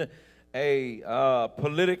live in a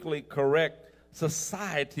politically correct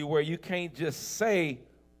society where you can't just say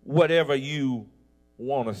whatever you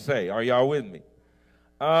want to say. Are y'all with me?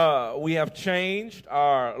 We have changed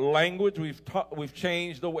our language. We've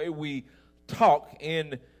changed the way we talk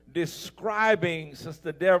in describing,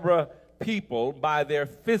 Sister Deborah, people by their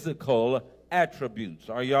physical attributes.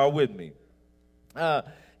 Are y'all with me?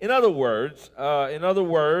 In other words, Mother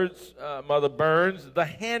Burns, the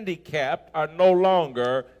handicapped are no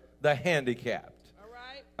longer the handicapped.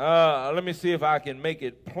 All right. Let me see if I can make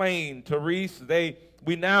it plain, Therese.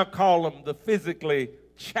 We now call them the physically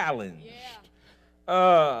challenged. Yeah.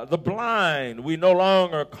 The blind, we no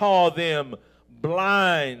longer call them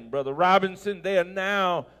blind, Brother Robinson. They are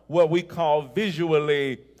now what we call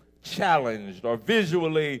visually challenged or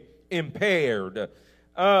visually impaired.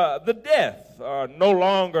 The deaf are no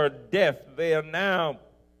longer deaf. They are now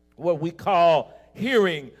what we call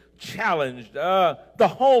hearing challenged. The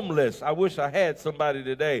homeless, I wish I had somebody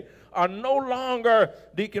today, are no longer,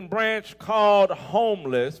 Deacon Branch, called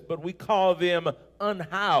homeless, but we call them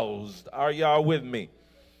unhoused. Are y'all with me?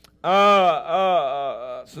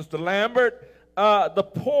 Sister Lambert, the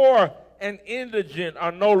poor and indigent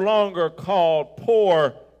are no longer called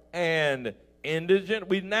poor and indigent.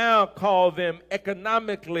 We now call them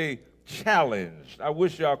economically challenged. I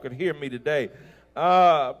wish y'all could hear me today.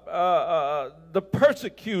 The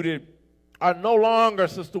persecuted are no longer,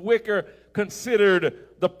 Sister Wicker, considered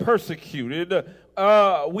the persecuted.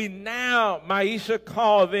 We now, Maisha,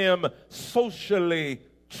 call them socially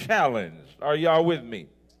challenged. Are y'all with me?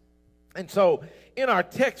 And so in our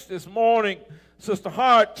text this morning, Sister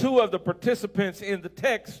Hart, two of the participants in the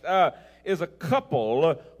text is a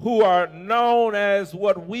couple who are known as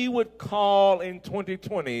what we would call in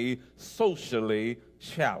 2020 socially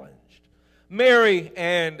challenged. Mary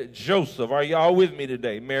and Joseph. Are y'all with me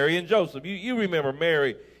today? Mary and Joseph. You remember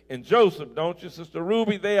Mary and Joseph, don't you, Sister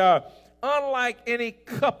Ruby? They are unlike any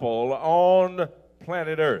couple on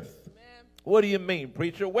planet Earth. Amen. What do you mean,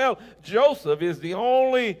 preacher? Well, Joseph is the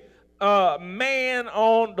only man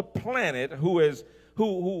on the planet who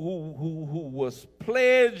was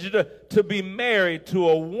pledged to be married to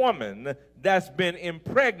a woman that's been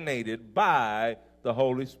impregnated by the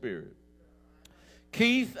Holy Spirit.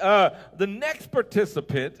 Keith, the next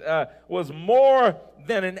participant, was more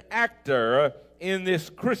than an actor in this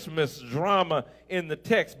Christmas drama in the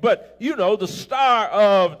text. But, you know, the star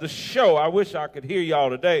of the show, I wish I could hear y'all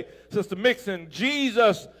today, Sister Mixon,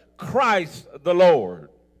 Jesus Christ the Lord.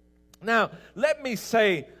 Now, let me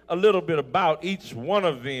say a little bit about each one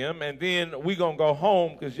of them, and then we're going to go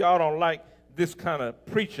home because y'all don't like this kind of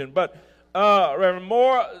preaching. But, Reverend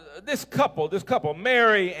Moore, this couple,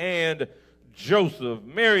 Mary and Joseph,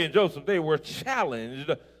 they were challenged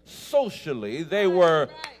socially. They were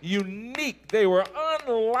unique. They were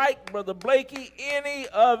unlike, Brother Blakey, any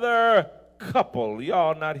other couple.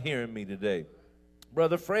 Y'all not hearing me today.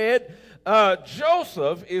 Brother Fred,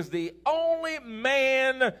 Joseph is the only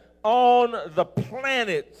man on the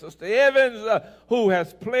planet, Sister Evans, who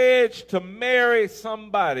has pledged to marry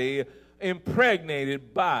somebody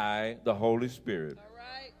impregnated by the Holy Spirit.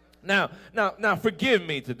 Now, forgive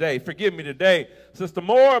me today, Sister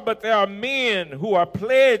Moore, but there are men who are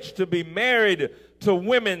pledged to be married to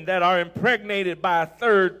women that are impregnated by a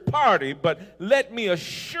third party. But let me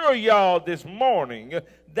assure y'all this morning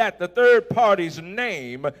that the third party's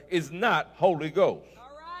name is not Holy Ghost.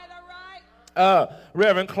 All right.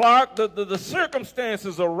 Reverend Clark, the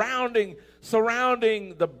circumstances surrounding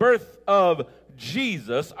the birth of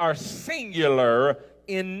Jesus are singular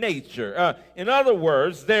in nature. In other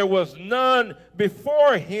words, there was none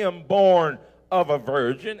before him born of a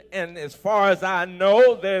virgin, and as far as I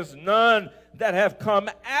know, there's none that have come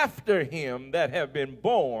after him that have been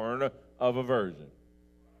born of a virgin.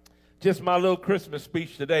 Just my little Christmas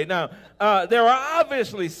speech today. Now, there are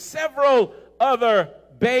obviously several other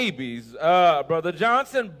babies, Brother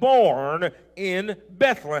Johnson, born in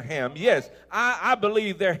Bethlehem. Yes, I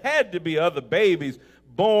believe there had to be other babies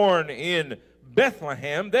born in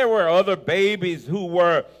Bethlehem. There were other babies who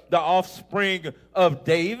were the offspring of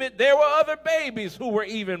David. There were other babies who were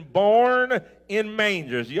even born in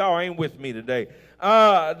mangers. Y'all ain't with me today.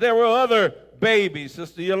 There were other babies,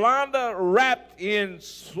 Sister Yolanda, wrapped in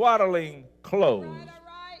swaddling clothes. All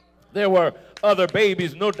right. There were other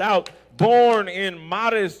babies, no doubt, born in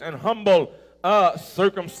modest and humble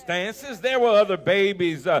circumstances. There were other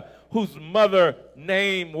babies whose mother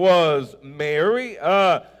name was Mary.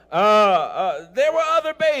 There were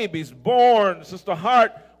other babies born, Sister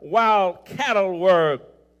Hart, while cattle were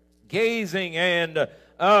gazing and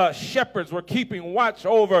shepherds were keeping watch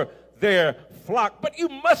over their flock. But you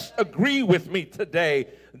must agree with me today,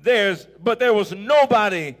 there was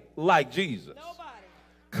nobody like Jesus. Nobody.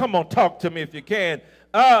 Come on, talk to me if you can.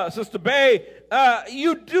 Sister Bay,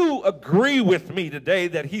 you do agree with me today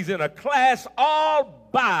that he's in a class all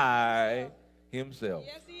by himself.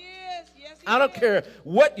 Yes, he is. Yes, he is. I don't care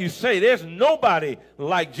what you say. There's nobody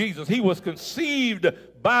like Jesus. He was conceived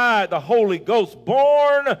by the Holy Ghost,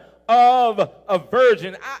 born of a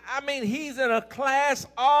virgin. I mean, he's in a class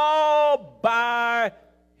all by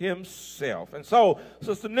himself. And so,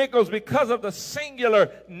 Sister Nichols, because of the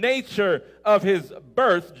singular nature of his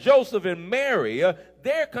birth, Joseph and Mary,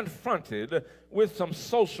 they're confronted with some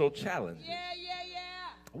social challenges. Yeah.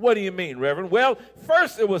 What do you mean, Reverend? Well,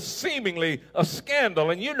 first it was seemingly a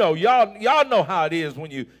scandal. And you know, y'all know how it is when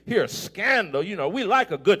you hear a scandal. You know, we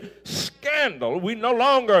like a good scandal. We no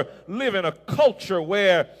longer live in a culture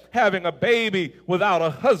where having a baby without a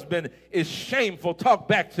husband is shameful. Talk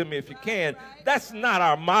back to me if you can. That's not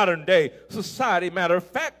our modern day society. Matter of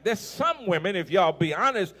fact, there's some women, if y'all be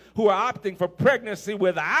honest, who are opting for pregnancy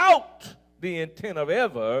without the intent of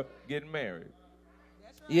ever getting married.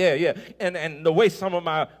 Yeah. And the way some of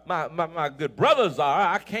my good brothers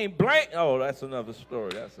are, I can't blame. Oh, that's another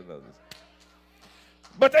story.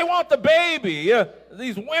 But they want the baby.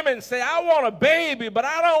 These women say, I want a baby, but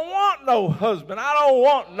I don't want no husband. I don't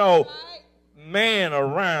want no man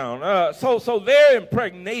around. So their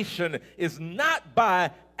impregnation is not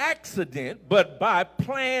by accident, but by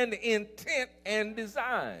planned intent and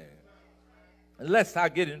design. Lest I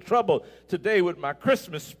get in trouble today with my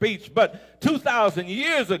Christmas speech, but 2,000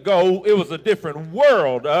 years ago, it was a different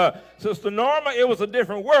world. Sister Norma, it was a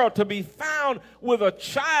different world. To be found with a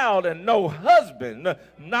child and no husband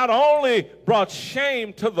not only brought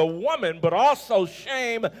shame to the woman, but also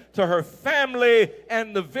shame to her family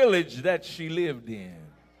and the village that she lived in.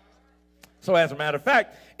 So as a matter of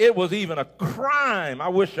fact, it was even a crime. I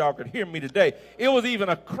wish y'all could hear me today. It was even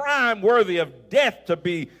a crime worthy of death to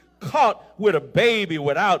be caught with a baby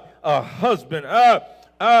without a husband.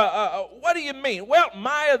 What do you mean? Well,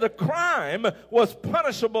 Maya, the crime was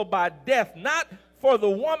punishable by death, not for the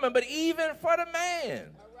woman, but even for the man.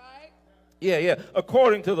 All right. Yeah.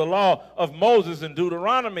 According to the law of Moses in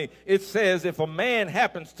Deuteronomy, it says if a man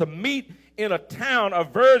happens to meet in a town a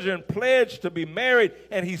virgin pledged to be married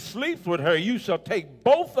and he sleeps with her, you shall take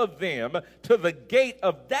both of them to the gate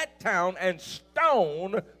of that town and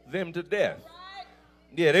stone them to death.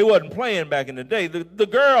 Yeah, they wasn't playing back in the day. The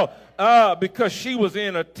girl, because she was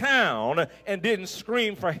in a town and didn't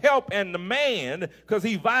scream for help, and the man, because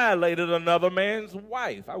he violated another man's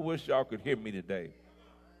wife. I wish y'all could hear me today.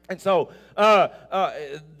 And so the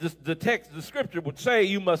scripture would say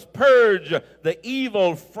you must purge the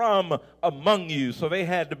evil from among you. So they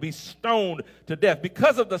had to be stoned to death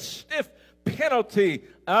because of the stiff penalty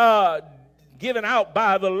given out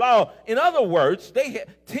by the law. In other words,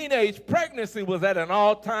 teenage pregnancy was at an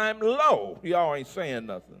all-time low. Y'all ain't saying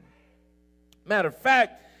nothing. Matter of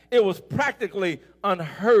fact, it was practically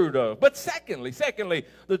unheard of. But secondly,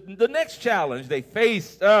 the next challenge they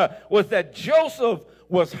faced was that Joseph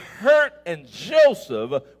was hurt and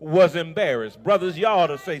Joseph was embarrassed. Brothers, y'all ought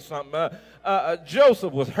to say something.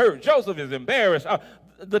 Joseph was hurt. Joseph is embarrassed.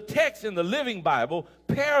 The text in the Living Bible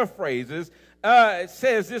paraphrases, it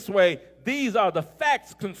says this way: these are the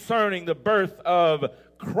facts concerning the birth of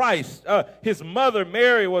Christ. His mother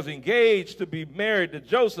Mary was engaged to be married to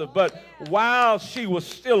Joseph, but while she was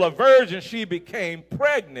still a virgin, she became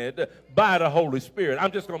pregnant by the Holy Spirit.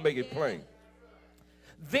 I'm just going to make it plain.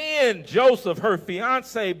 Then Joseph, her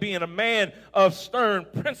fiance, being a man of stern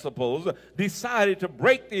principles, decided to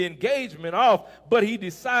break the engagement off, but he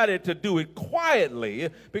decided to do it quietly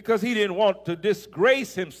because he didn't want to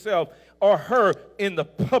disgrace himself or her in the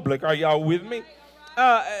public. Are y'all with me?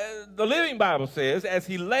 The Living Bible says, as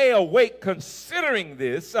he lay awake considering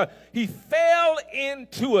this, he fell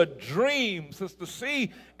into a dream, Sister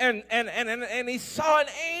C, and he saw an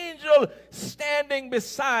angel standing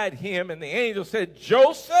beside him, and the angel said,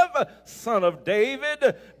 Joseph, son of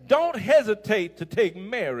David, don't hesitate to take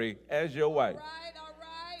Mary as your wife.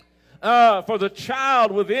 All right. For the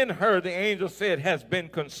child within her, the angel said, has been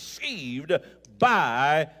conceived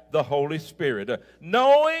by the Holy Spirit.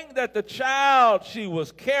 Knowing that the child she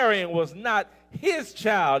was carrying was not his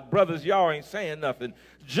child, brothers, y'all ain't saying nothing.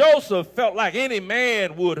 Joseph felt like any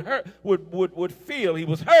man would feel. He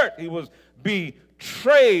was hurt. He was betrayed.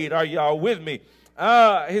 betrayed. Are y'all with me?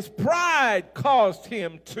 His pride caused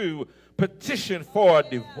him to petition for a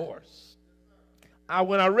divorce.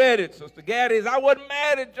 When I read it, Sister Gaddis, I wasn't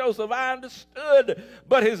mad at Joseph. I understood.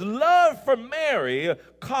 But his love for Mary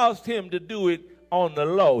caused him to do it on the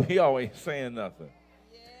low. He always saying nothing.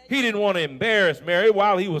 He didn't want to embarrass Mary.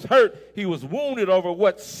 While he was hurt, he was wounded over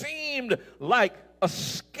what seemed like a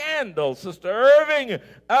scandal. Sister Irving,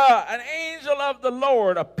 an angel of the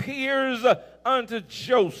Lord appears unto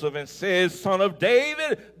Joseph and says, Son of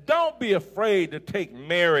David, don't be afraid to take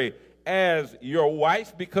Mary as your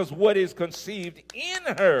wife, because what is conceived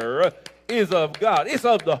in her is of God. It's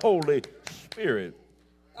of the Holy Spirit.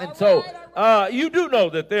 And so you do know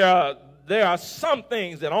that there are some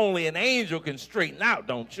things that only an angel can straighten out,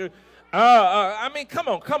 don't you? I mean, come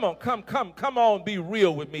on, be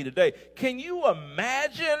real with me today. Can you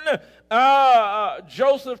imagine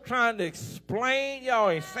Joseph trying to explain, y'all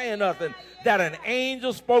ain't saying nothing, that an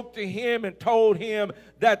angel spoke to him and told him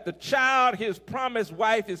that the child his promised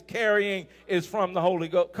wife is carrying is from the Holy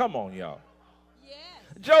Ghost? Come on, y'all.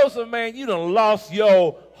 Joseph, man, you done lost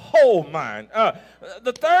your whole mind.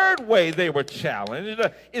 The third way they were challenged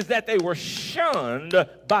is that they were shunned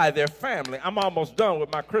by their family. I'm almost done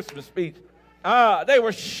with my Christmas speech. They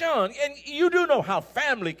were shunned. And you do know how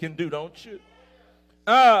family can do, don't you?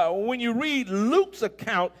 When you read Luke's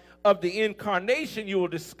account of the incarnation, you will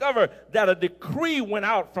discover that a decree went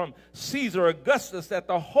out from Caesar Augustus that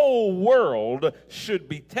the whole world should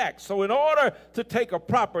be taxed. So in order to take a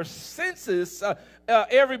proper census,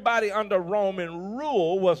 everybody under Roman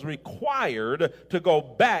rule was required to go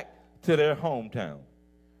back to their hometown.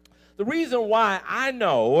 The reason why I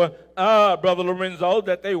know, Brother Lorenzo,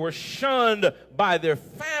 that they were shunned by their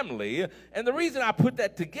family, and the reason I put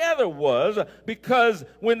that together was because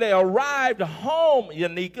when they arrived home,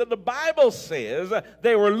 Yanika, the Bible says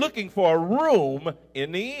they were looking for a room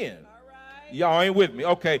in the inn. Y'all ain't with me.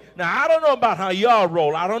 Okay, now I don't know about how y'all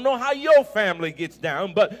roll. I don't know how your family gets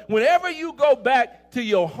down, but whenever you go back to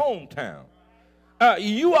your hometown,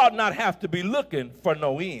 you ought not have to be looking for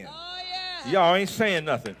no inn. Y'all ain't saying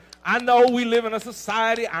nothing. I know we live in a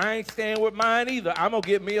society, I ain't staying with mine either. I'm going to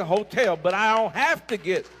get me a hotel, but I don't have to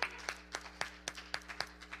get.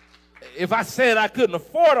 If I said I couldn't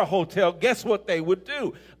afford a hotel, guess what they would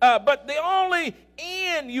do? But the only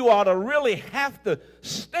inn you ought to really have to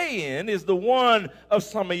stay in is the one of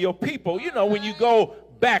some of your people. You know, when you go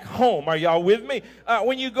back home, are y'all with me?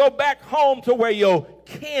 When you go back home to where your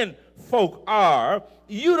kin folk are,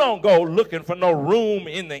 you don't go looking for no room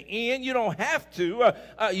in the inn. You don't have to.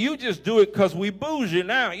 You just do it because we bougie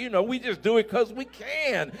now. You know, we just do it because we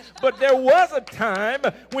can. But there was a time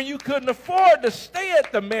when you couldn't afford to stay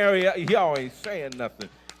at the Marriott. Y'all ain't saying nothing.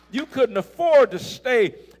 You couldn't afford to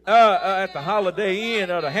stay at the Holiday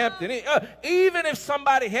Inn or the Hampton Inn. Even if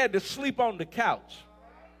somebody had to sleep on the couch.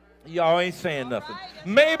 Y'all ain't saying nothing.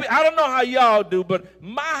 Maybe, I don't know how y'all do, but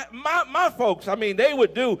my folks, I mean, they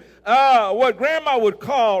would do what Grandma would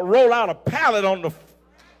call roll out a pallet on the,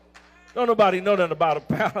 don't nobody know nothing about a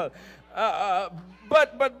pallet.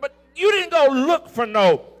 But you didn't go look for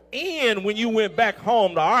no inn when you went back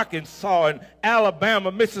home to Arkansas and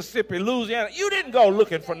Alabama, Mississippi, Louisiana. You didn't go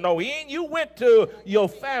looking for no inn. You went to your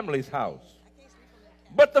family's house.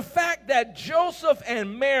 But the fact that Joseph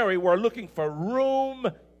and Mary were looking for room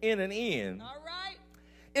in an inn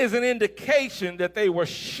is an indication that they were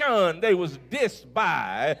shunned. They was dissed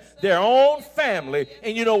by their own family.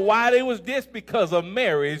 And you know why they was dissed? Because of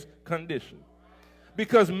Mary's condition.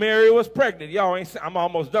 Because Mary was pregnant. Y'all ain't, I'm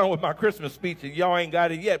almost done with my Christmas speech and y'all ain't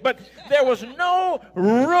got it yet. But there was no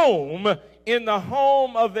room in the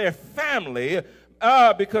home of their family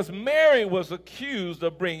because Mary was accused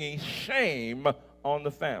of bringing shame on the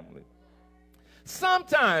family.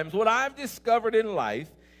 Sometimes what I've discovered in life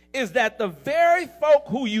is that the very folk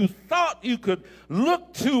who you thought you could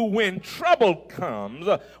look to when trouble comes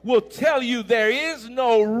will tell you there is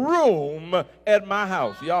no room at my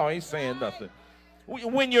house. Y'all ain't saying nothing.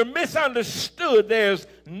 When you're misunderstood, there's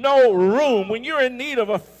no room. When you're in need of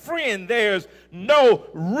a friend, there's no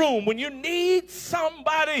room. When you need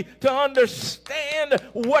somebody to understand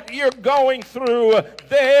what you're going through,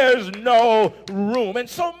 there's no room. And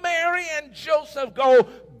so Mary and Joseph go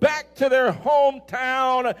back to their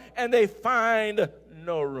hometown and they find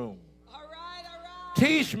no room. All right.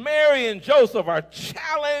 Tish, Mary, and Joseph are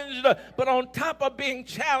challenged, but on top of being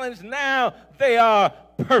challenged now, they are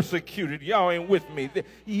persecuted. Y'all ain't with me.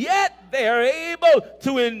 Yet they are able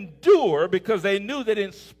to endure because they knew that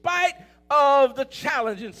in spite of the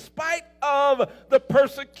challenge, in spite of the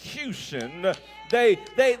persecution, they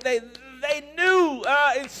they knew,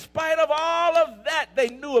 in spite of all of that, they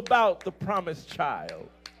knew about the promised child.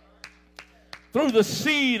 Through the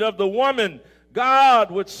seed of the woman,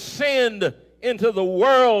 God would send into the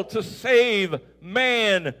world to save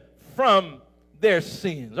man from their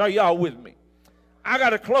sins. Are y'all with me? I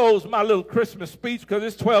got to close my little Christmas speech because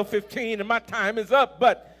it's 12:15 and my time is up.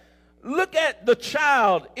 But look at the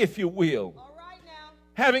child, if you will. All right now.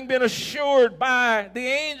 Having been assured by the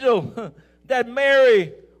angel that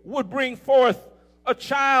Mary would bring forth a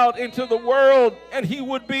child into the world and he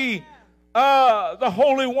would be the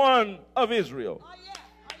Holy One of Israel. Oh, yeah.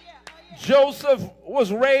 Oh, yeah. Oh, yeah. Joseph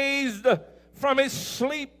was raised from his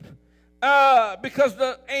sleep because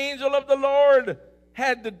the angel of the Lord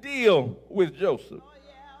had to deal with Joseph. Oh,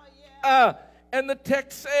 yeah. Oh, yeah. And the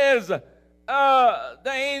text says the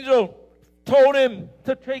angel told him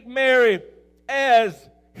to take Mary as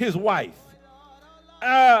his wife.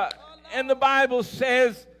 And the Bible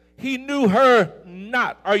says he knew her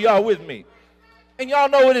not. Are y'all with me? And y'all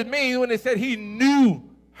know what it means when it said he knew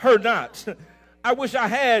her not. I wish I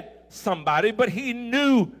had somebody, but he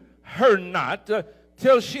knew her not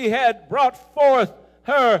till she had brought forth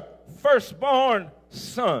her firstborn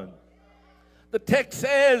son. The text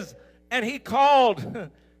says, and he called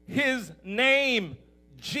his name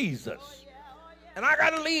Jesus. And I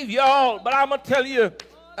got to leave y'all, but I'm going to tell you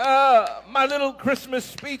my little Christmas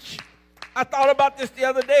speech. I thought about this the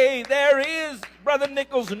other day. There is, Brother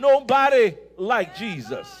Nichols, nobody like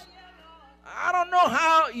Jesus. I don't know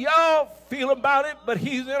how y'all feel about it, but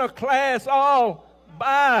he's in a class all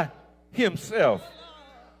by himself.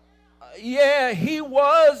 Yeah, he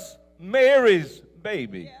was Mary's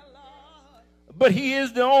baby. But he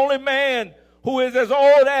is the only man who is as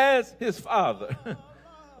old as his father.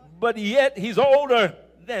 But yet he's older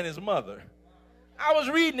than his mother. I was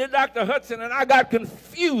reading it, Dr. Hudson, and I got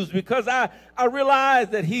confused because I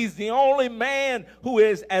realized that he's the only man who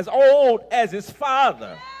is as old as his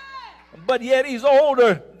father. But yet he's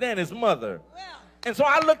older than his mother. And so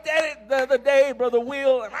I looked at it the other day, Brother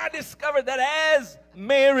Will, and I discovered that as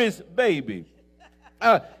Mary's baby,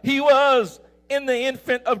 he was in the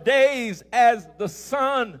infant of days as the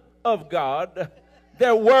Son of God.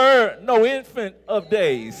 There were no infant of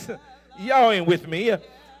days. Y'all ain't with me.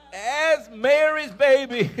 As Mary's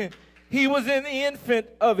baby, he was in the infant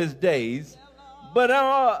of his days. But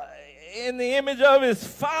in the image of his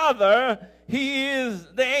father, he is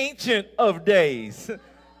the ancient of days.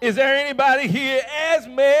 Is there anybody here as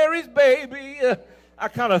Mary's baby? I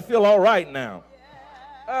kind of feel all right now.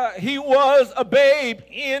 He was a babe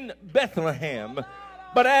in Bethlehem.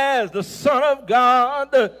 But as the Son of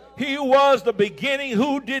God, he was the beginning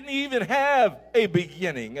who didn't even have a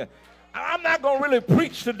beginning. I'm not going to really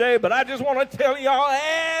preach today, but I just want to tell y'all,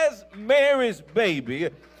 as Mary's baby,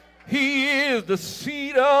 he is the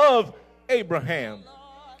seed of Abraham.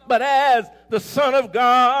 But as the Son of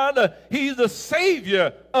God, he's the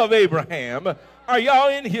Savior of Abraham. Are y'all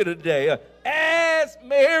in here today? As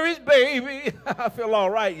Mary's baby, I feel all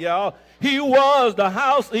right, y'all. He was of the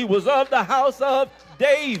house of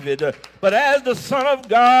David. But as the Son of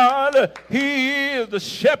God, he is the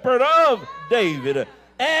shepherd of David.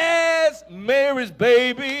 As Mary's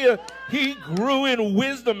baby, he grew in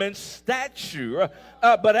wisdom and stature.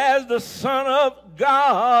 But as the Son of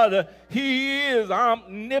God, he is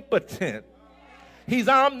omnipotent. He's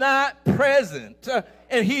omnipresent.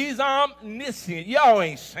 And he's omniscient. Y'all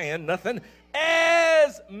ain't saying nothing.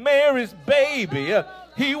 As Mary's baby,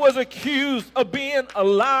 he was accused of being a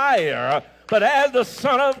liar. But as the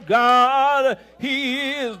Son of God,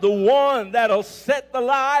 he is the one that'll set the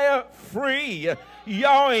liar free.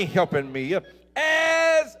 Y'all ain't helping me.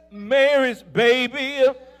 As Mary's baby,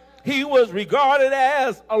 he was regarded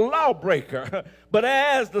as a lawbreaker. But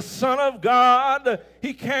as the Son of God,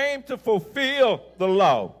 he came to fulfill the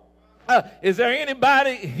law. Is there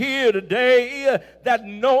anybody here today that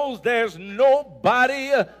knows there's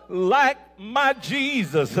nobody like my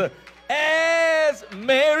Jesus? As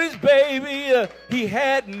Mary's baby, he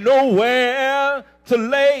had nowhere to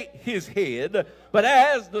lay his head. But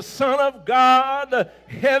as the Son of God,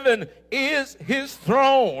 heaven is his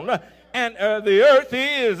throne, and the earth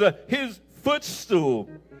is his footstool.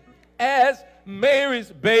 As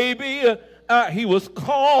Mary's baby, he was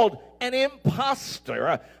called an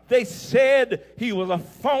imposter. They said he was a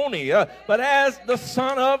phony. But as the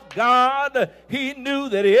Son of God, he knew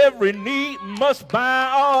that every knee must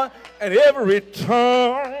bow and every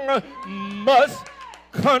tongue must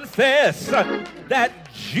confess that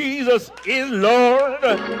Jesus is Lord.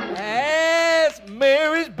 As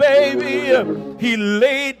Mary's baby, he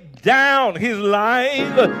laid down his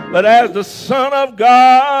life. But as the Son of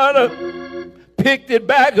God, picked it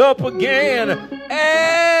back up again.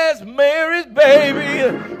 As Mary's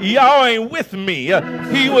baby, y'all ain't with me.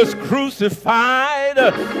 He was crucified,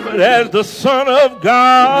 but as the Son of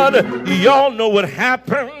God, y'all know what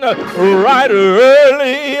happened right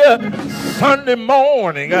early Sunday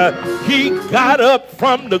morning. He got up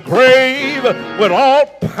from the grave with all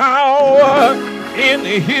power in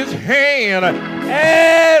his hand.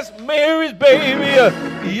 As Mary's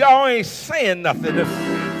baby, y'all ain't saying nothing.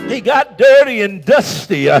 He got dirty and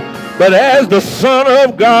dusty, but as the Son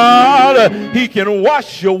of God, he can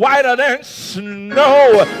wash you whiter than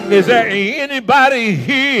snow. Is there anybody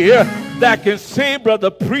here that can say,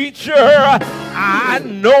 Brother Preacher, I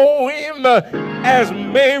know him as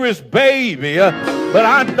Mary's baby, but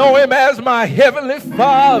I know him as my Heavenly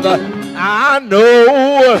Father. I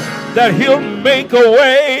know that he'll make a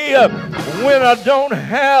way when I don't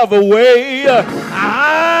have a way.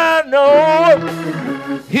 I know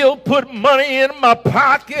he'll put money in my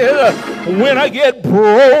pocket when I get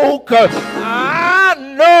broke. I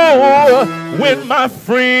know when my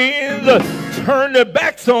friends turn their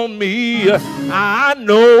backs on me, I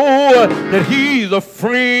know that he's a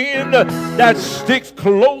friend that sticks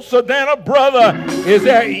closer than a brother. Is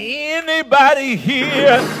there anybody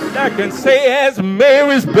here that can say, as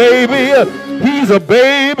Mary's baby, he's a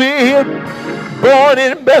baby born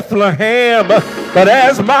in Bethlehem, but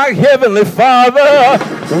as my Heavenly Father,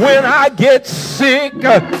 when I get sick,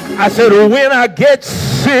 I said, when I get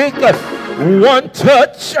sick, one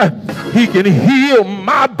touch, he can heal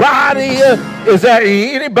my body. Is there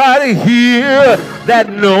anybody here that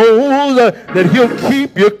knows that he'll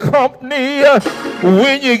keep you company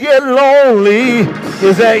when you get lonely?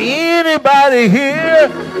 Is there anybody here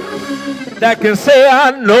that can say,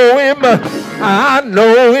 I know him, I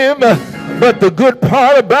know him? But the good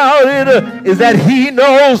part about it is that he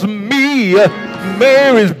knows me.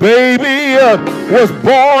 Mary's baby was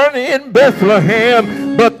born in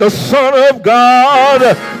Bethlehem, but the Son of God,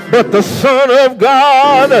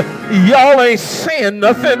 y'all ain't saying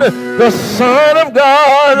nothing. The Son of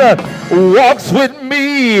God walks with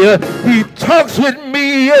me. He talks with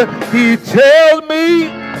me. He tells me.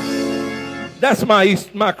 That's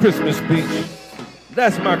my Christmas speech.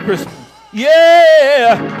 That's my Christmas.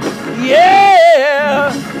 Yeah.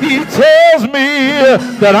 He tells me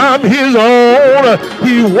that I'm his own.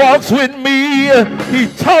 He walks with me. He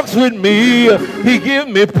talks with me. He gives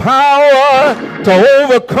me power to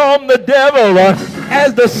overcome the devil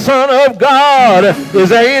as the Son of God. Is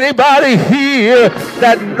there anybody here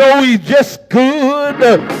that know he's just good?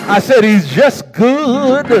 I said he's just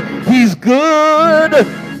good. He's good.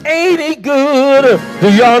 Ain't he good?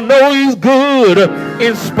 Do y'all know he's good?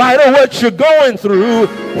 In spite of what you're going through,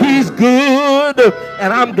 he's good.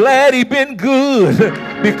 And I'm glad he's been good.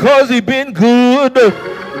 Because he's been good,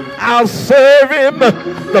 I'll serve him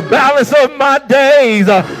the balance of my days.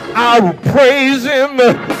 I'll praise him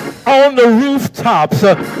on the rooftops.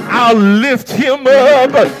 I'll lift him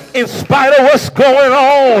up in spite of what's going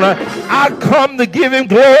on. I come to give him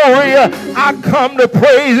glory. I come to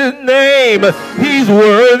praise his name. He's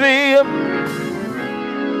worthy.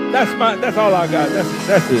 That's all I got.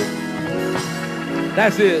 That's it.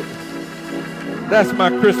 That's it. That's my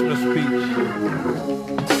Christmas speech.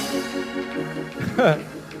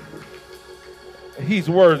 He's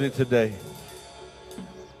worthy today.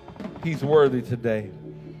 He's worthy today.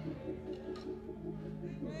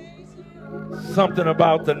 Something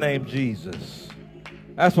about the name Jesus.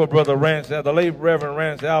 That's what Brother Rance, the late Reverend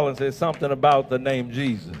Rance Allen said, something about the name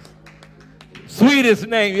Jesus. Sweetest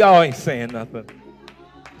name, y'all ain't saying nothing.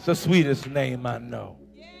 It's the sweetest name I know.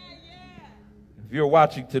 If you're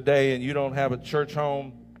watching today and you don't have a church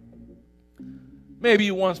home, maybe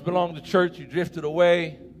you once belonged to church, you drifted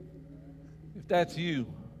away. If that's you,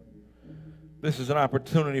 this is an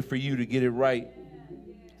opportunity for you to get it right.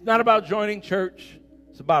 It's not about joining church.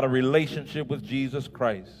 It's about a relationship with Jesus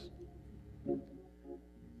Christ.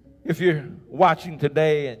 If you're watching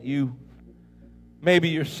today and maybe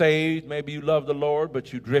you're saved, maybe you love the Lord,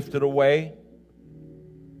 but you drifted away,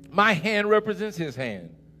 my hand represents his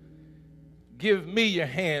hand. Give me your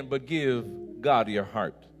hand, but give God your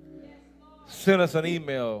heart. Send us an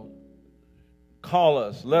email. Call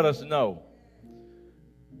us. Let us know.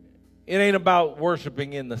 It ain't about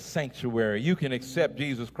worshiping in the sanctuary. You can accept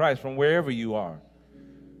Jesus Christ from wherever you are.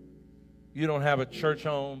 You don't have a church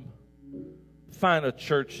home, find a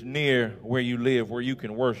church near where you live where you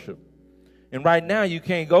can worship. And right now you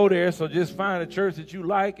can't go there, so just find a church that you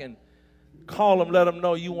like and call them, let them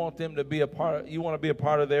know you want them to be a part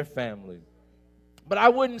of their family. But I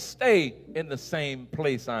wouldn't stay in the same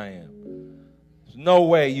place I am. There's no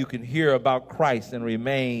way you can hear about Christ and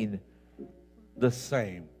remain the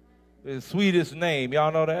same. The sweetest name.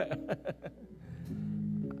 Y'all know that?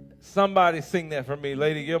 Somebody sing that for me,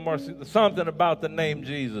 Lady Gilmore. Something about the name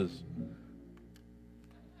Jesus.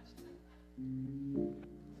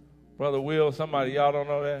 Brother Will, somebody, y'all don't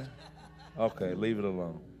know that? Okay, leave it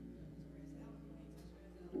alone.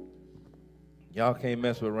 Y'all can't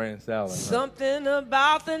mess with Rand Salad. Something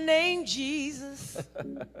about the name Jesus.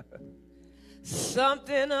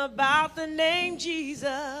 Something about the name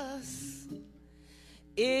Jesus.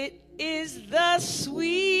 It is the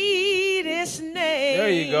sweetest name. There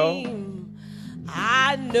you go.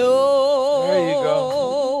 I know. There you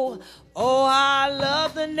go. Oh, I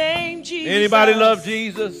love the name Jesus. Anybody love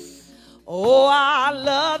Jesus? Oh, I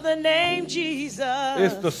love the name Jesus.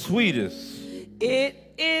 It's the sweetest.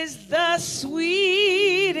 It is the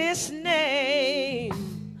sweetest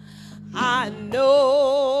name. I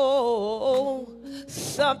know.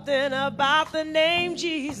 Something about the name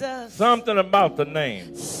Jesus. Something about the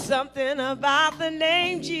name. Something about the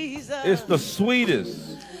name Jesus. It's the sweetest.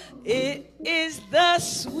 It is the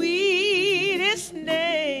sweetest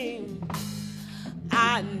name.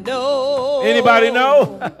 I know. Anybody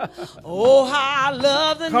know? Oh, how I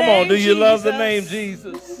love the name Jesus. Come on, do you love the name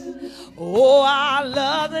Jesus? Oh, I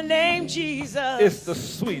love the name Jesus. It's the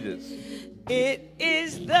sweetest. It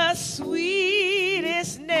is the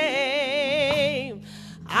sweetest name.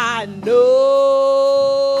 I know.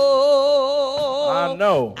 I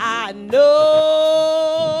know. I know.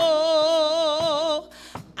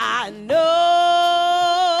 I know.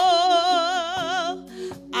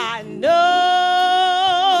 I know.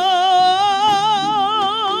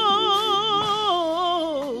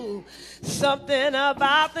 Something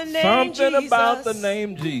about the name Jesus. Something about the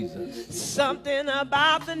name Jesus. Something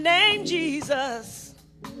about the name Jesus.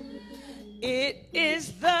 It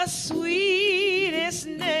is the sweetest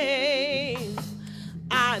name.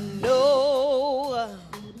 I know.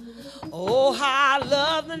 Oh, how I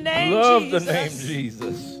love the name Jesus. Love the name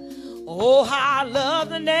Jesus. Oh, how I love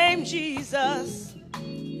the name Jesus.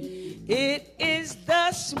 It is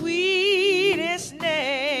the sweetest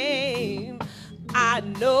name. I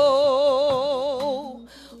know.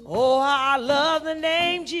 Oh, how I love the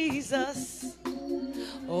name Jesus.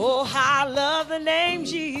 Oh, how I love the name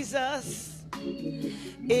Jesus.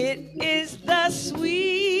 It is the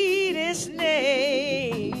sweetest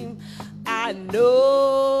name. I know.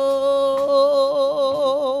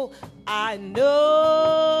 I know.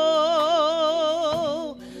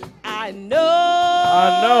 I know.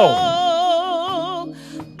 I know.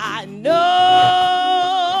 I know.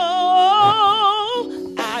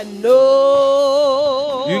 I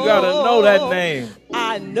know. You got to know that name.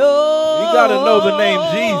 I know. You got to know the name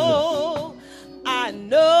Jesus. I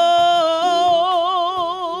know.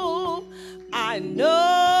 I know.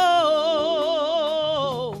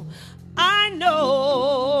 I know.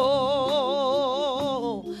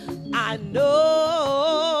 I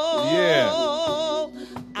know. Yeah.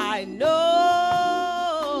 I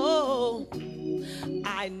know.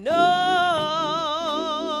 I know.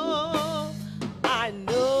 I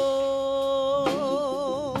know.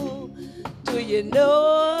 Do you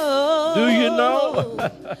know? Do you know?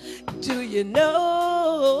 Do you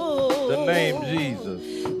know? The name Jesus.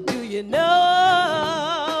 Do you know?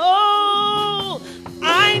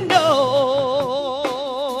 I know.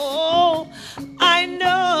 I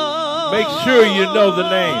know. Make sure you know the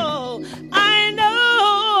name. I know.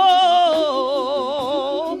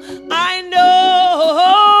 I know.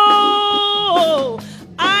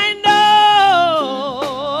 I know.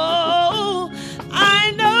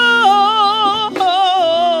 I know.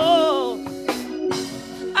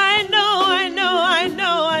 I know. I know. I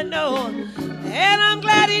know. I know. And I'm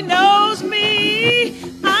glad he knows me.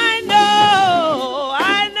 I know.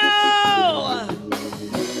 I know.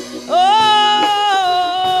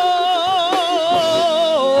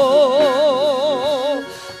 Oh,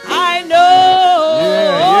 I know.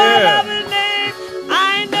 Yeah, I yeah. love his name.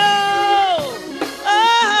 I know.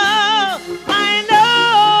 Oh, I know.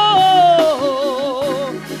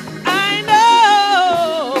 I know.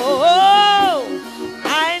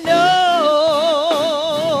 I know.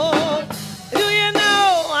 Do you know?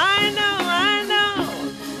 I know. I know.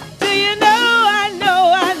 Do you know? I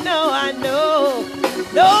know. I know. I know.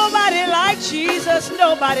 Nobody like Jesus.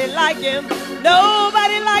 Nobody like him.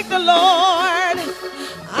 Nobody like the Lord.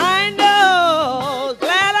 I know.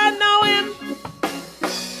 Glad I know him.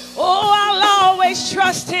 Oh, I'll always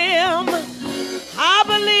trust him. I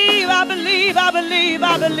believe, I believe, I believe,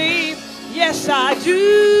 I believe. Yes, I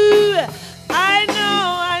do. I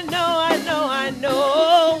know, I know, I know, I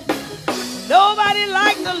know. Nobody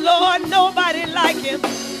like the Lord, nobody like him.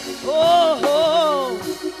 Oh,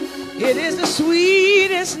 It is the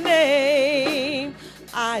sweetest name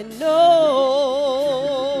I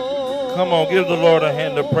know. Come on, give the Lord a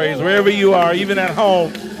hand of praise wherever you are, even at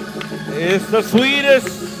home. It's the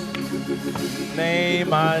sweetest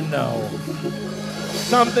name I know.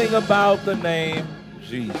 Something about the name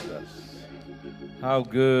Jesus. How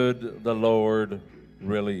good the Lord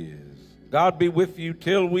really is. God be with you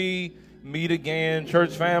till we meet again,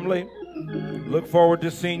 church family. Look forward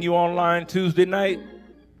to seeing you online Tuesday night,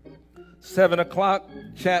 7 o'clock.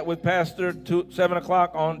 Chat with Pastor, 7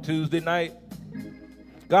 o'clock on Tuesday night.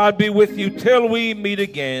 God be with you till we meet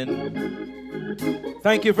again.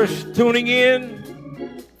 Thank you for tuning in.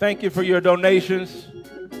 Thank you for your donations.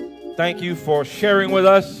 Thank you for sharing with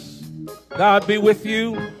us. God be with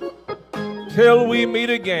you till we meet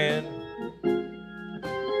again.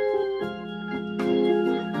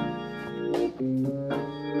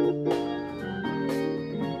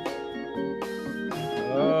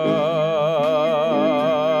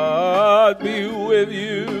 God be with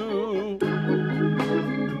you.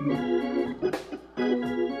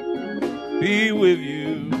 Be with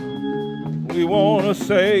you. We want to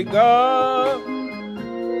say, God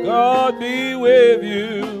be with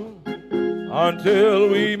you until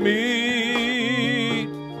we meet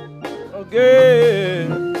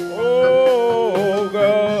again. Oh,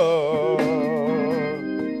 God.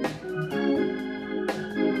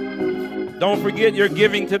 Don't forget your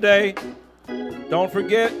giving today. Don't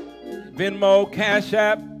forget Venmo, Cash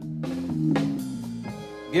App,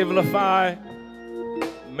 Givelify.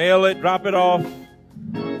 Mail it, drop it off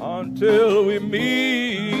until we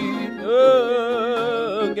meet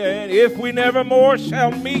again. If we never more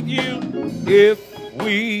shall meet you, if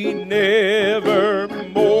we never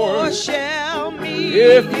more shall meet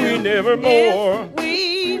if we never more if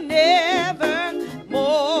we never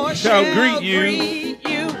more shall greet you.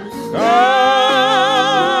 God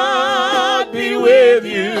be with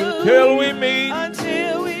you till we meet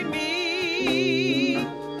until we meet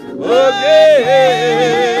again.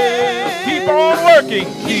 Keep on working.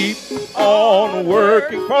 Keep on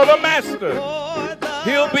working for the Master.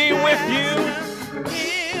 He'll be with you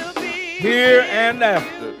here and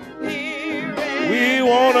after. We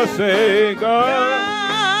want to say, God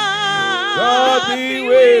be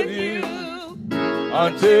with you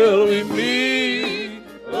until we meet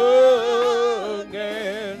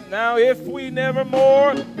again. Now, if we never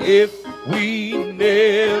more, if we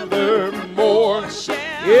never more,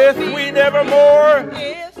 if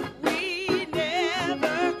we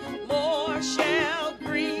never more, shall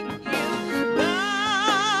greet you, God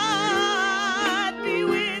be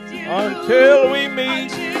with you until we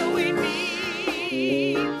meet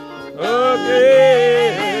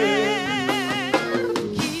again.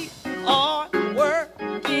 Keep on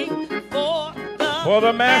working for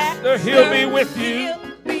the Master. He'll be with you.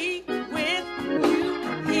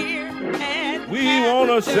 Here and we want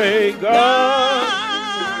to say, God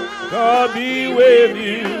be with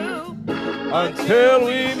you until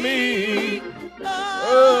we meet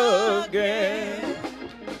again.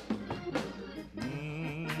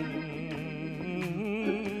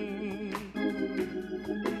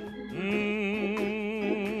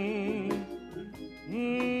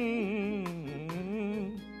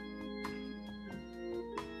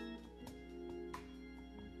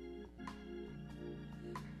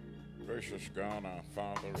 Gracious God, our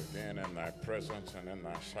Father, again in thy presence and in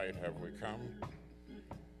thy sight have we come.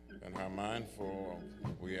 And how mindful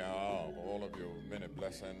we are of all of your many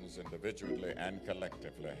blessings individually and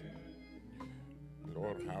collectively.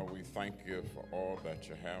 Lord, how we thank you for all that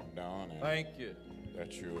you have done and thank you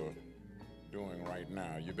that you're doing right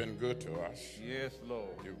now. You've been good to us. Yes,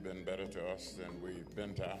 Lord. You've been better to us than we've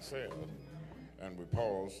been to ourselves. And we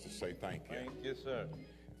pause to say thank you. Thank you, sir.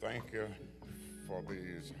 Thank you for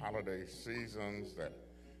these holiday seasons that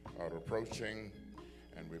are approaching.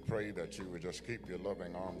 And we pray that you would just keep your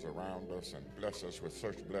loving arms around us and bless us with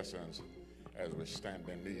such blessings as we stand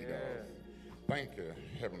in need of. Thank you,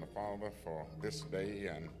 Heavenly Father, for this day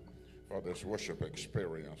and for this worship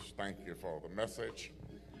experience. Thank you for the message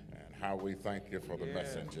and how we thank you for the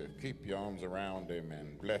messenger. Keep your arms around him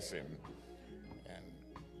and bless him and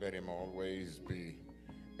let him always be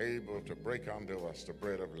able to break unto us the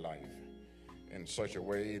bread of life in such a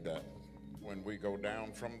way that when we go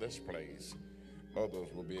down from this place,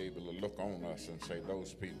 others will be able to look on us and say,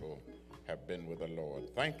 those people have been with the Lord.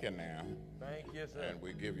 Thank you now. Thank you, sir. And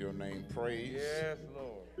we give your name praise. Yes,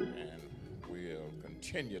 Lord. And we'll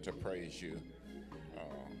continue to praise you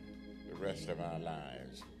the rest of our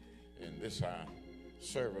lives. In this our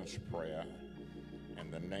servant's prayer, in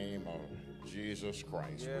the name of Jesus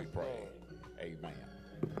Christ, we pray. Lord. Amen.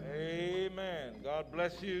 Amen. God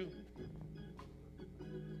bless you.